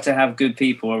just tried to have good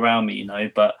people around me,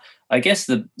 but I guess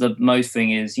the most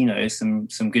thing is,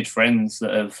 some good friends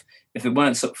that have, if it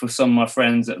weren't for some of my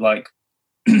friends that like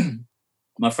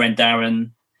my friend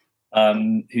Darren,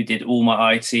 who did all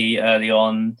my IT early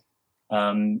on,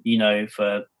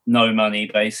 for no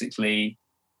money, basically.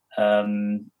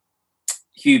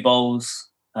 Hugh Bowles,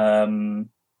 from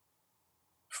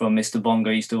Mr.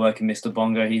 Bongo, used to work in Mr.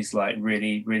 Bongo. He's like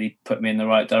really, really put me in the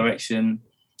right direction.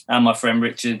 And my friend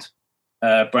Richard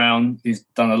Brown, who's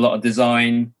done a lot of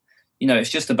design.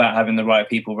 It's just about having the right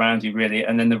people around you, really.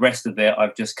 And then the rest of it,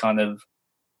 I've just kind of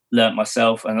learnt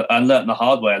myself, and I learnt the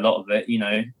hard way a lot of it,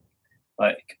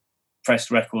 like pressed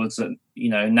records that,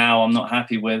 now I'm not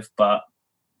happy with. But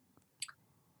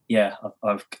yeah,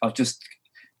 I've just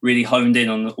really honed in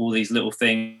on all these little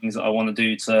things that I want to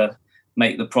do to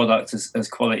make the product as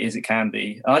quality as it can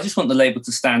be. And I just want the label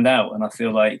to stand out. And I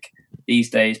feel like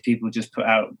these days people just put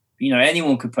out,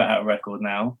 anyone could put out a record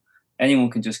now.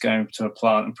 Anyone can just go into a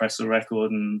plant and press a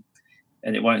record and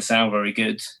it won't sound very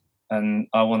good. And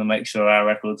I want to make sure our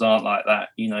records aren't like that,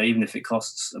 even if it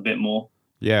costs a bit more.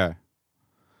 Yeah.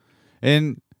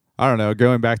 And I don't know,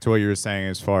 going back to what you were saying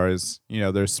as far as,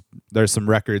 there's some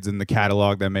records in the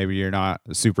catalog that maybe you're not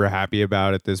super happy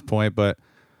about at this point, but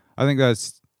I think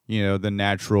that's, the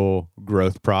natural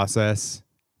growth process,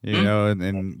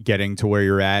 and getting to where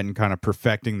you're at and kind of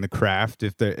perfecting the craft.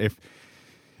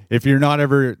 If you're not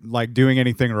ever like doing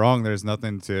anything wrong, there's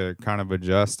nothing to kind of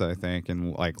adjust, I think,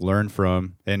 and like learn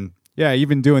from. And yeah,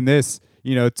 even doing this,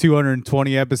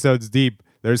 220 episodes deep,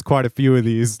 there's quite a few of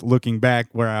these looking back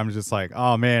where I'm just like,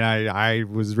 oh man, I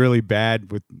was really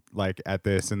bad with like at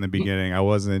this in the beginning. I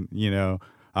wasn't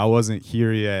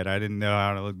here yet. I didn't know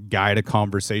how to guide a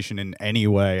conversation in any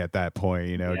way at that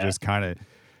point, just kind of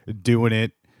doing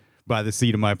it by the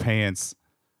seat of my pants.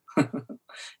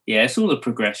 Yeah, it's all a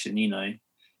progression,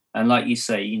 And like you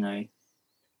say,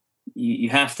 you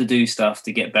have to do stuff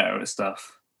to get better at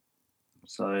stuff.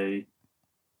 So,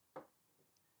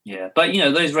 yeah. But,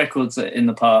 those records that in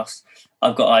the past,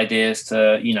 I've got ideas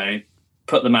to,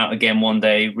 put them out again one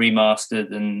day,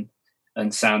 remastered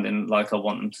and sounding like I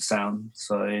want them to sound.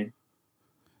 So,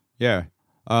 yeah.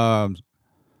 Some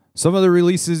of the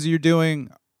releases you're doing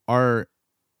are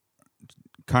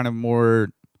kind of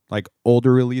more like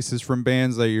older releases from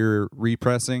bands that you're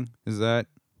repressing. Is that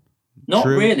not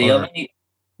true, really? or?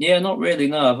 Not really.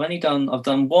 No, I've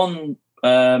done one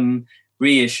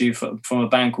reissue from a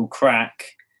band called Crack.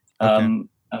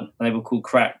 They were called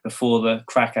Crack before the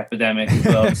crack epidemic as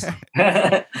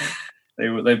well.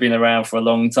 They've been around for a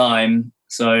long time.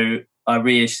 So I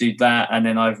reissued that, and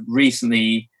then I've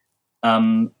recently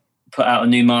put out a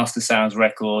new Master Sounds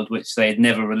record, which they had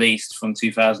never released, from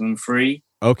 2003.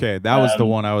 Okay, that was the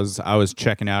one I was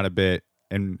checking out a bit,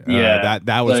 and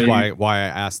that was why I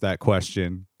asked that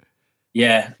question.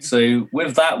 Yeah, so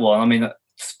with that one,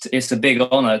 it's a big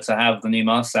honor to have the new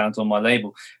Master Sounds on my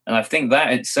label, and I think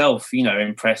that itself,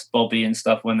 impressed Bobby and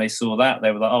stuff. When they saw that,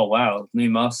 they were like, "Oh wow, new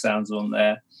Master Sounds on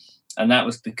there," and that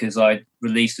was because I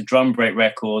released a drum break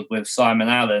record with Simon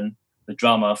Allen, the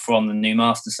drummer from the new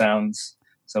Master Sounds.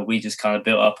 So we just kind of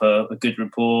built up a good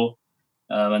rapport.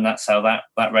 And that's how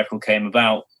that record came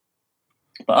about.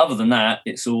 But other than that,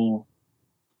 it's all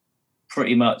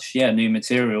pretty much, new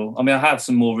material. I have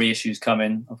some more reissues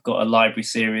coming. I've got a library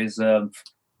series of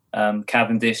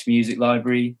Cavendish Music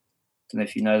Library. Don't know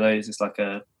if you know those. It's like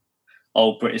a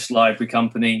old British library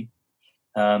company.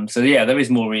 There is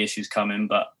more reissues coming.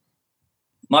 But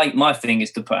my thing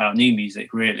is to put out new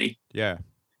music, really. Yeah.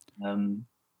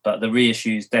 But the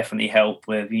reissues definitely help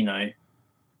with,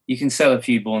 you can sell a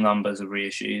few more numbers of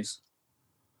reissues.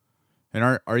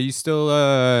 And are you still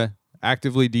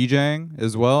actively DJing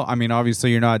as well?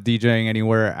 Obviously you're not DJing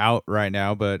anywhere out right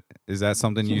now, but is that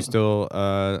something you still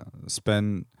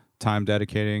spend time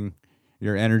dedicating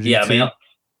your energy to?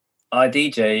 I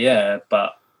DJ,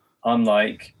 but I'm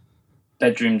like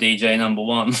bedroom DJ number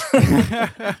one.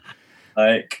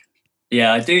 I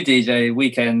do DJ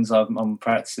weekends. I'm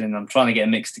practicing. I'm trying to get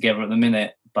a mix together at the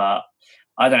minute, but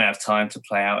I don't have time to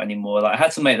play out anymore. Like, I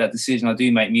had to make that decision. I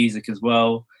do make music as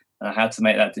well, and I had to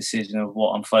make that decision of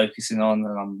what I'm focusing on.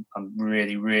 And I'm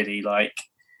really, really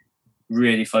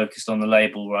really focused on the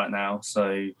label right now.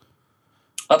 So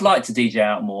I'd like to DJ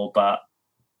out more, but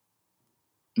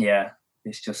yeah,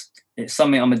 it's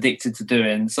something I'm addicted to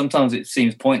doing. Sometimes it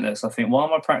seems pointless. I think, why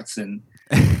am I practicing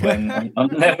when I'm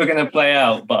never going to play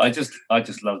out? But I just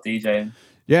love DJing.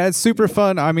 Yeah, it's super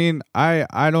fun. I mean, I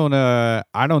don't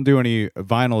do any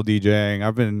vinyl DJing.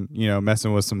 I've been,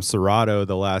 messing with some Serato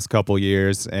the last couple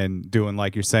years and doing,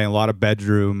 like you're saying, a lot of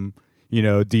bedroom,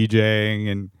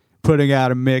 DJing and putting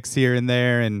out a mix here and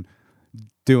there and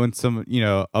doing some,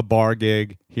 a bar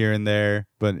gig here and there,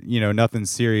 but nothing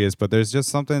serious. But there's just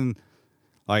something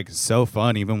like so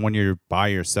fun even when you're by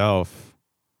yourself,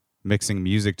 mixing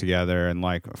music together and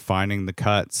like finding the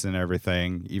cuts and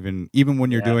everything, even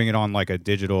when you're doing it on like a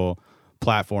digital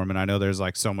platform. And I know there's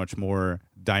like so much more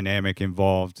dynamic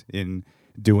involved in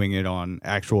doing it on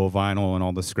actual vinyl and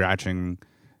all the scratching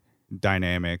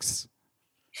dynamics.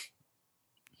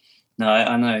 No,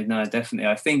 I know. No, definitely.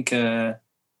 I think for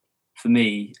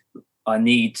me,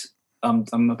 I'm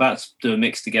about to do a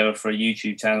mix together for a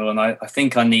YouTube channel, and I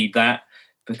think I need that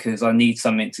because I need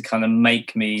something to kind of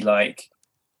make me like,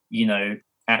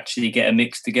 actually get a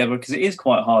mix together, because it is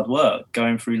quite hard work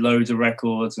going through loads of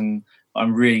records, and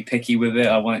I'm really picky with it.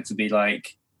 I want it to be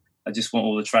like, I just want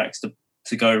all the tracks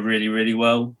to go really, really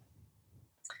well.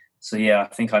 So yeah, I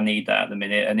think I need that at the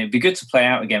minute, and it'd be good to play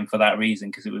out again for that reason,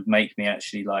 because it would make me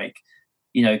actually like,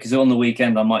 because on the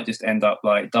weekend I might just end up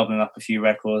like doubling up a few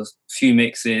records, a few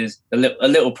mixes, a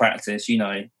little practice,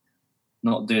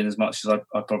 not doing as much as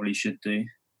I probably should do.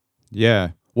 Yeah.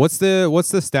 What's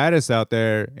the status out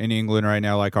there in England right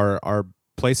now? Like, are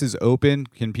places open?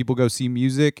 Can people go see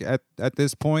music at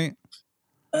this point?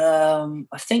 I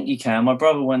think you can. My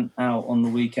brother went out on the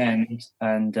weekend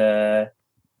and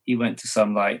he went to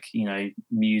some like,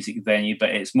 music venue, but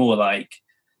it's more like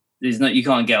you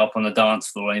can't get up on the dance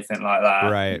floor or anything like that.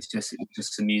 Right. It's just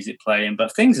some music playing.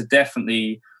 But things are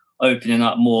definitely opening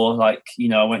up more. Like,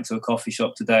 I went to a coffee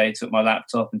shop today, took my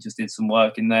laptop and just did some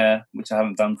work in there, which I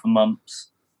haven't done for months.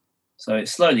 So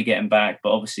it's slowly getting back, but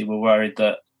obviously we're worried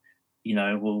that,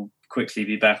 we'll quickly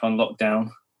be back on lockdown.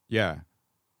 Yeah.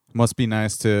 Must be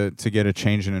nice to get a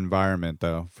change in environment,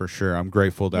 though, for sure. I'm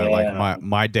grateful that like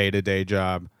my day-to-day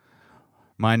job,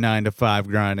 my 9-to-5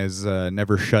 grind is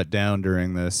never shut down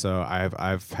during this. So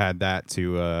I've had that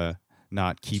to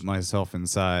not keep myself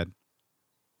inside.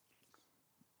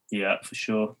 Yeah, for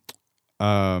sure.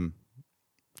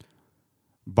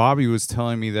 Bobby was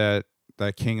telling me that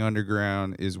King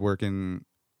Underground is working.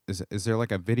 Is there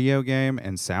like a video game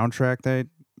and soundtrack that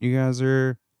you guys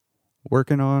are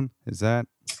working on? Is that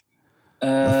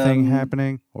a thing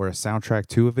happening, or a soundtrack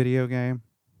to a video game?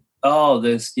 Oh,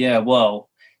 well,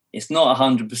 it's not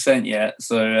 100% yet,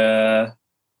 so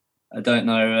I don't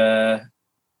know.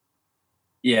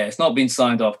 It's not been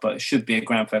signed off, but it should be a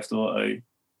Grand Theft Auto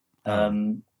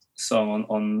song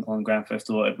on Grand Theft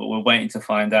Auto, but we're waiting to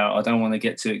find out. I don't want to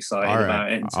get too excited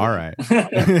about it. All right.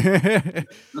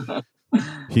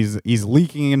 He's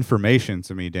leaking information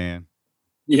to me, Dan.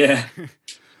 Yeah.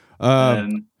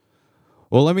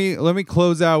 Well, let me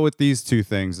close out with these two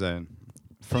things then.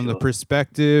 From the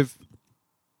perspective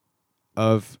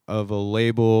of a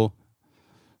label,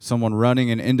 someone running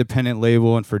an independent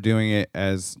label, and for doing it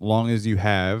as long as you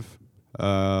have,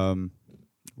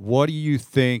 what do you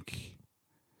think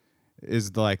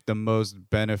is like the most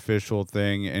beneficial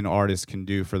thing an artist can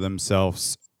do for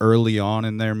themselves early on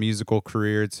in their musical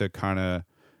career to kind of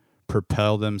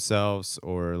propel themselves,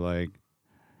 or like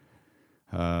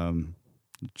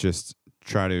just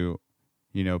try to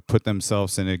put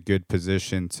themselves in a good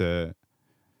position to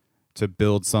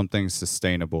build something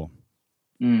sustainable?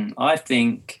 I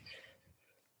think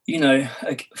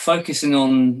focusing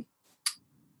on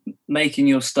making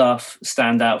your stuff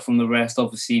stand out from the rest,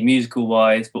 obviously musical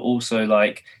wise, but also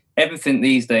like everything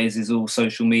these days is all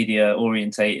social media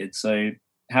orientated. So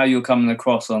how you're coming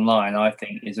across online, I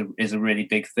think, is a really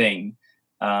big thing.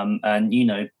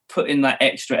 And putting that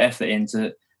extra effort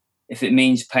into, if it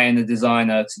means paying a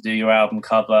designer to do your album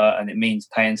cover, and it means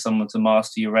paying someone to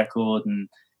master your record, and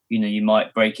you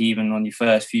might break even on your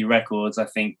first few records, I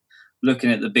think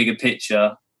looking at the bigger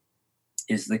picture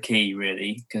is the key,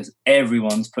 really, because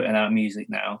everyone's putting out music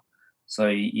now. So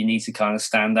you need to kind of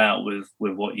stand out with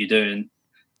what you're doing,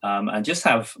 and just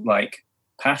have like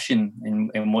passion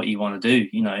in what you want to do.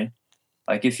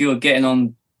 Like if you're getting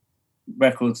on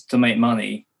records to make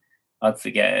money, I'd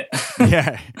forget it.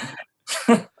 Yeah.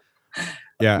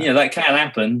 Yeah. That can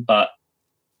happen, but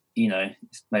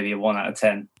it's maybe a 1 out of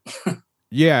 10.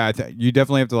 Yeah, you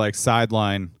definitely have to like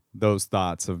sideline those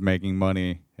thoughts of making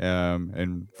money.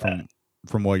 And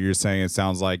from what you're saying, it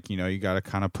sounds like you got to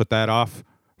kind of put that off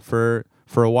for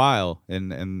for a while,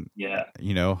 and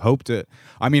Yeah. hope to.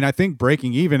 I mean, I think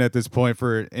breaking even at this point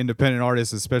for independent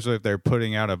artists, especially if they're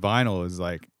putting out a vinyl, is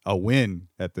like a win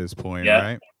at this point, Yeah.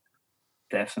 right?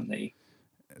 Definitely.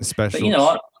 Especially,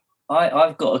 But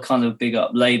I've got to kind of big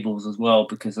up labels as well,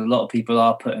 because a lot of people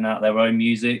are putting out their own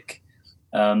music.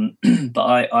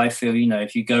 But I feel,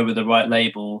 if you go with the right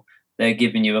label, they're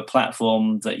giving you a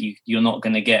platform that you're not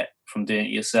going to get from doing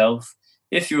it yourself.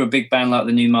 If you're a big band like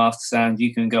the New Master Sound,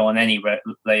 you can go on any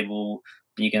label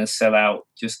and you're going to sell out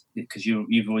just because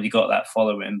you've already got that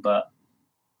following. But,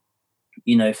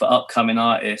 for upcoming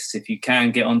artists, if you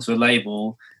can get onto a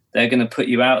label, they're going to put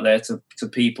you out there to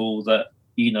people that,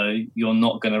 you're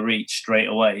not going to reach straight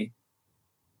away.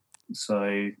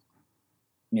 So,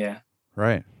 yeah.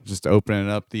 right. Just opening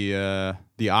up the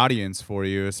audience for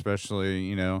you,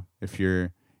 especially, if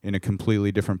you're in a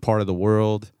completely different part of the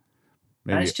world.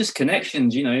 Maybe. And it's just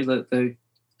connections, the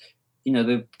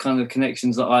kind of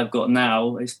connections that I've got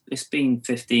now. It's been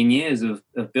 15 years of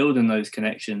building those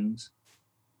connections.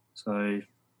 So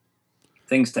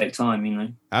things take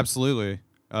time, Absolutely.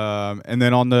 And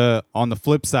then on the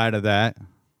flip side of that,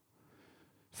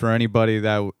 for anybody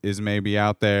that is maybe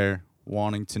out there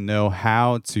wanting to know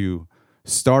how to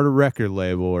start a record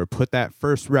label or put that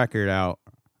first record out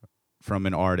from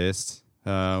an artist,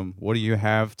 what do you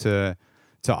have to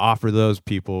offer those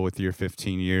people with your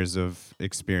 15 years of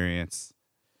experience?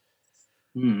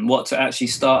 What, to actually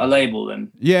start a label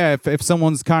then? Yeah, if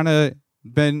someone's kind of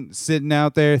been sitting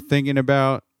out there thinking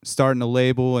about starting a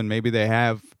label and maybe they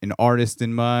have an artist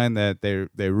in mind that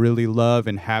they really love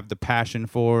and have the passion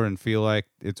for and feel like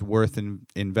it's worth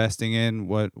investing in,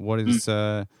 what is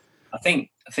I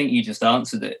think you just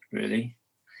answered it, really.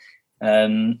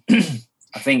 I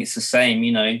think it's the same,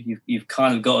 you've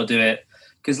kind of got to do it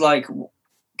because, like,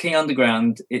 King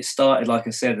Underground, it started, like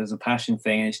I said, as a passion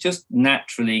thing, and it's just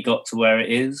naturally got to where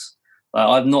it is. Like,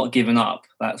 I've not given up.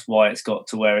 That's why it's got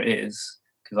to where it is,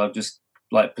 because I've just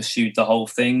pursued the whole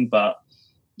thing. But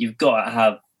you've got to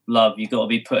have love. You've got to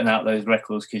be putting out those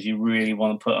records because you really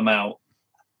want to put them out,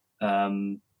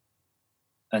 and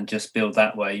just build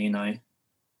that way,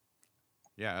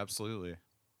 Yeah, absolutely.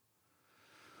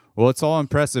 Well, it's all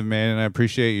impressive, man, and I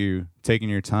appreciate you taking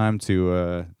your time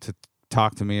to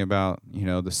talk to me about,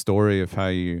 the story of how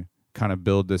you kind of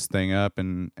build this thing up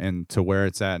and to where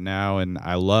it's at now. And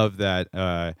I love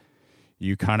that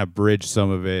you kind of bridge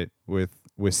some of it with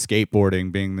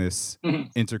skateboarding being this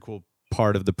integral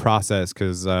part of the process,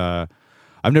 because I've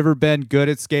never been good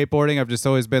at skateboarding. I've just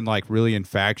always been really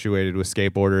infatuated with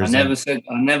skateboarders. I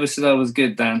never said I was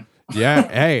good, Dan. Yeah,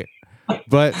 hey,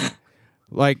 but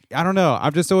I don't know.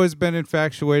 I've just always been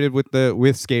infatuated with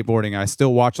skateboarding. I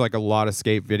still watch a lot of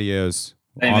skate videos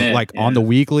on the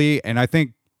weekly, and I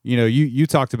think you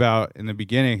talked about in the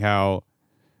beginning how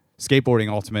skateboarding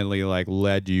ultimately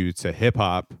led you to hip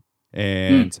hop,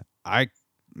 and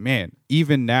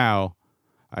even now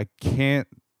I can't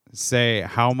say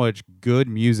how much good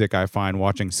music I find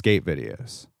watching skate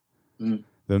videos.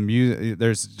 The music,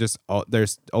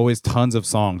 there's always tons of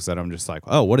songs that I'm just like,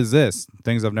 oh, what is this?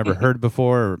 Things I've never heard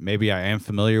before, or maybe I am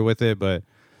familiar with it, but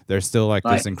there's still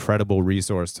this incredible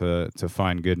resource to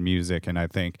find good music. And I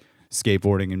think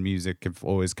skateboarding and music have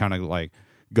always kind of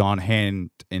gone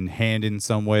hand in hand in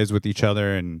some ways with each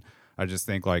other. And I just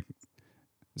think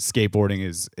skateboarding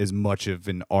is as much of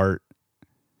an art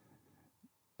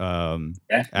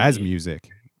as music.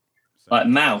 Like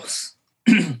Mouse.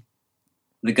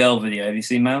 The girl video. Have you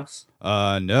seen Mouse?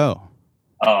 No.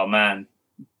 Oh man,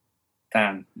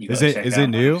 damn! Is it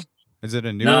new? Mouse. Is it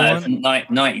a new one? No,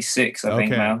 96, I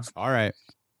think. Mouse. All right.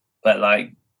 But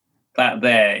that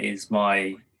there is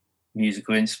my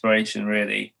musical inspiration,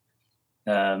 really.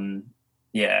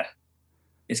 Yeah,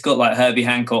 it's got Herbie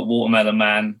Hancock, Watermelon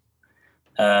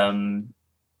Man,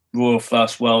 Royal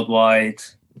Flush, Worldwide,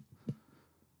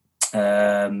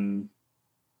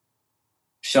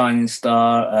 Shining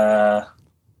Star.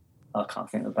 I can't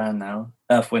think of the band now.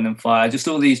 Earth, Wind and Fire. Just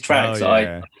all these tracks that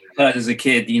I heard as a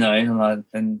kid,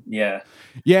 and yeah.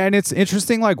 Yeah, and it's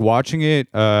interesting, watching it,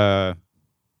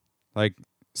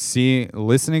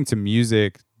 listening to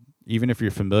music, even if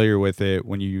you're familiar with it,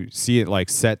 when you see it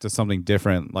set to something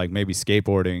different, maybe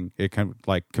skateboarding, it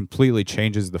completely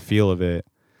changes the feel of it.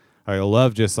 I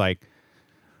love just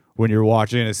when you're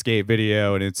watching a skate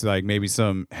video and it's maybe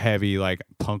some heavy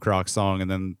punk rock song, and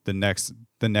then the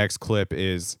next clip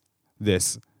is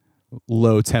this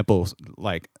low tempo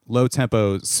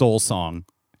soul song.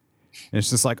 And it's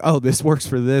just oh, this works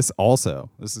for this also.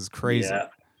 This is crazy. Yeah,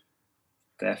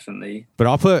 definitely. But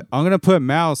I'm gonna put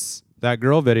Mouse that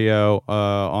girl video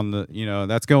on the,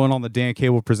 that's going on the Dan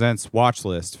Cable Presents watch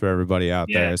list for everybody out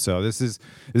there. So this is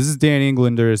Dan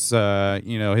Englander's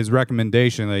his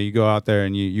recommendation that you go out there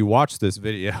and you watch this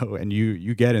video and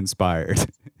you get inspired.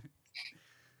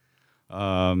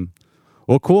 Well,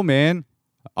 cool, man.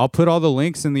 I'll put all the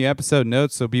links in the episode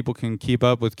notes so people can keep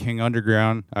up with King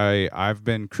Underground. I've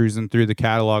been cruising through the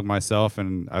catalog myself,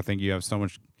 and I think you have so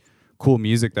much cool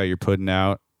music that you're putting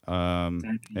out.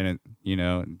 And it,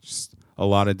 just a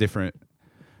lot of different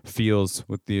feels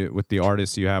with the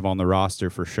artists you have on the roster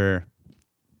for sure.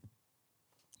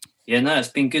 Yeah, no, it's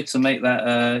been good to make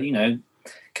that,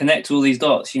 connect all these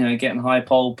dots, getting High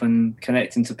Pulp and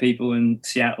connecting to people in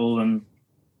Seattle, and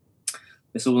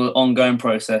it's all an ongoing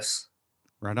process.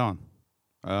 Right on.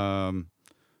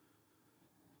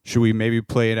 Should we maybe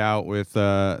play it out with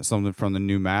something from the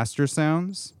new Master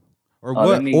Sounds? Or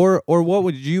what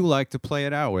would you like to play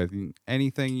it out with?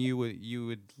 Anything you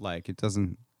would like. It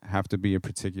doesn't have to be a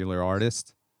particular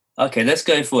artist. Okay, let's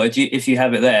go for it. If you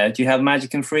have it there, do you have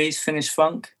Magic and Freeze Finished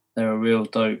Funk? They're a real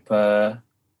dope,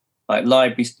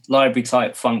 library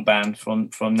type funk band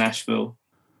from Nashville.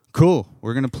 Cool.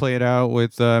 We're gonna play it out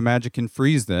with Magic and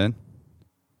Freeze then,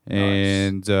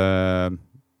 Nice. and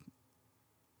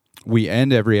we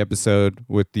end every episode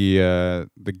with the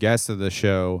guest of the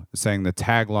show saying the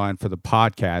tagline for the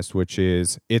podcast, which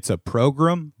is "It's a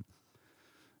program."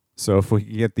 So if we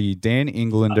can get the Dan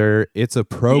Englander, "It's a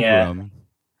program." Yeah.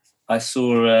 I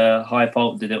saw High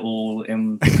Pulp did it all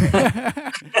in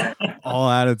all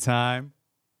out of time.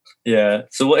 Yeah.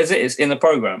 So what is it? It's in the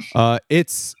program.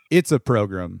 It's a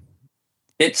program.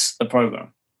 It's a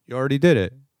program. You already did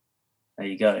it. There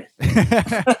you go.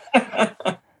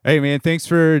 Hey man, thanks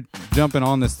for jumping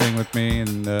on this thing with me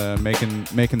and making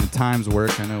the times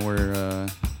work. I know we're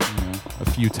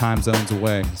a few time zones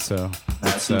away, so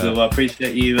that's good. Well, I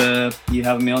appreciate you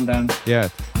having me on, Dan. Yeah.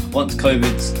 Once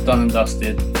COVID's done and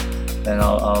dusted, then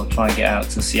I'll try and get out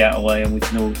to Seattle way, and we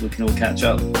can all catch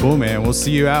up. Cool, man. We'll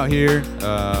see you out here.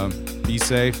 Be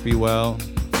safe, be well,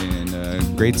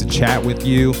 and great to chat with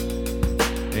you.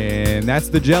 And that's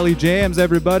the Jelly Jams,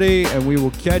 everybody, and we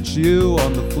will catch you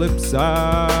on the flip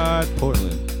side,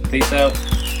 Portland. Peace out.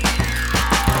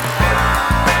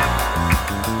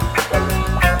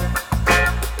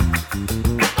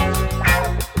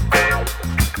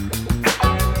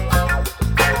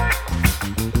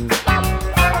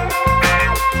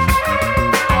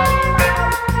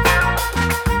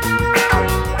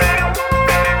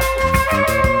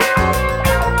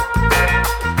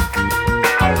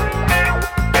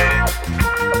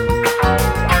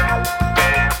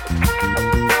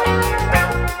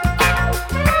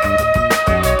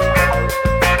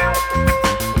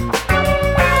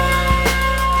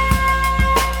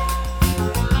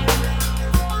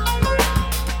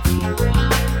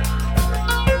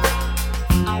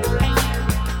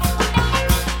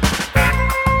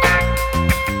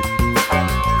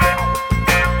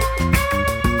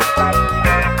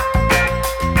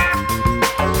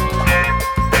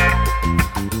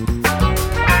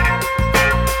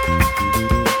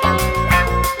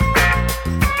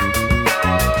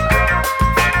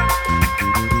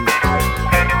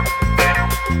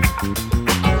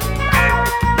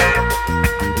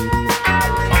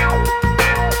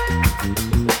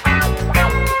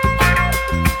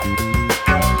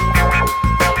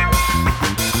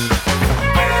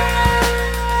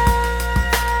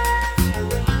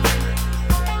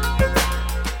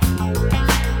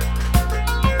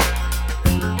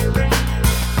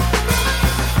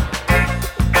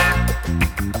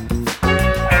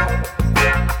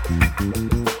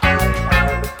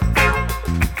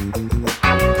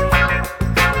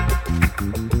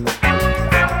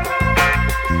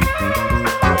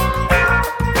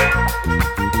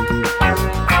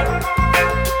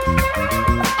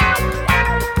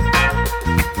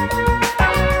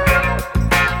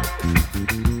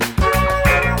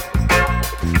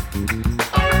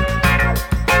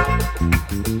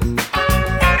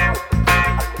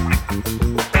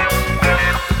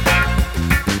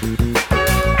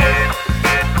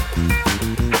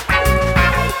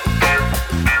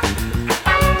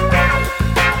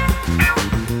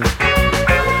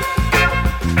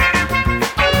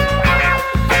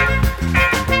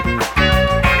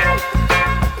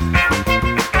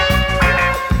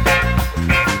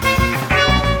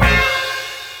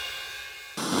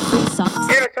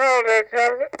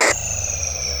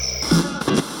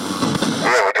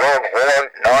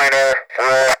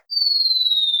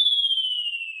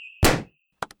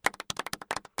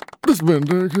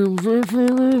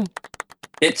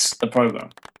 It's a program.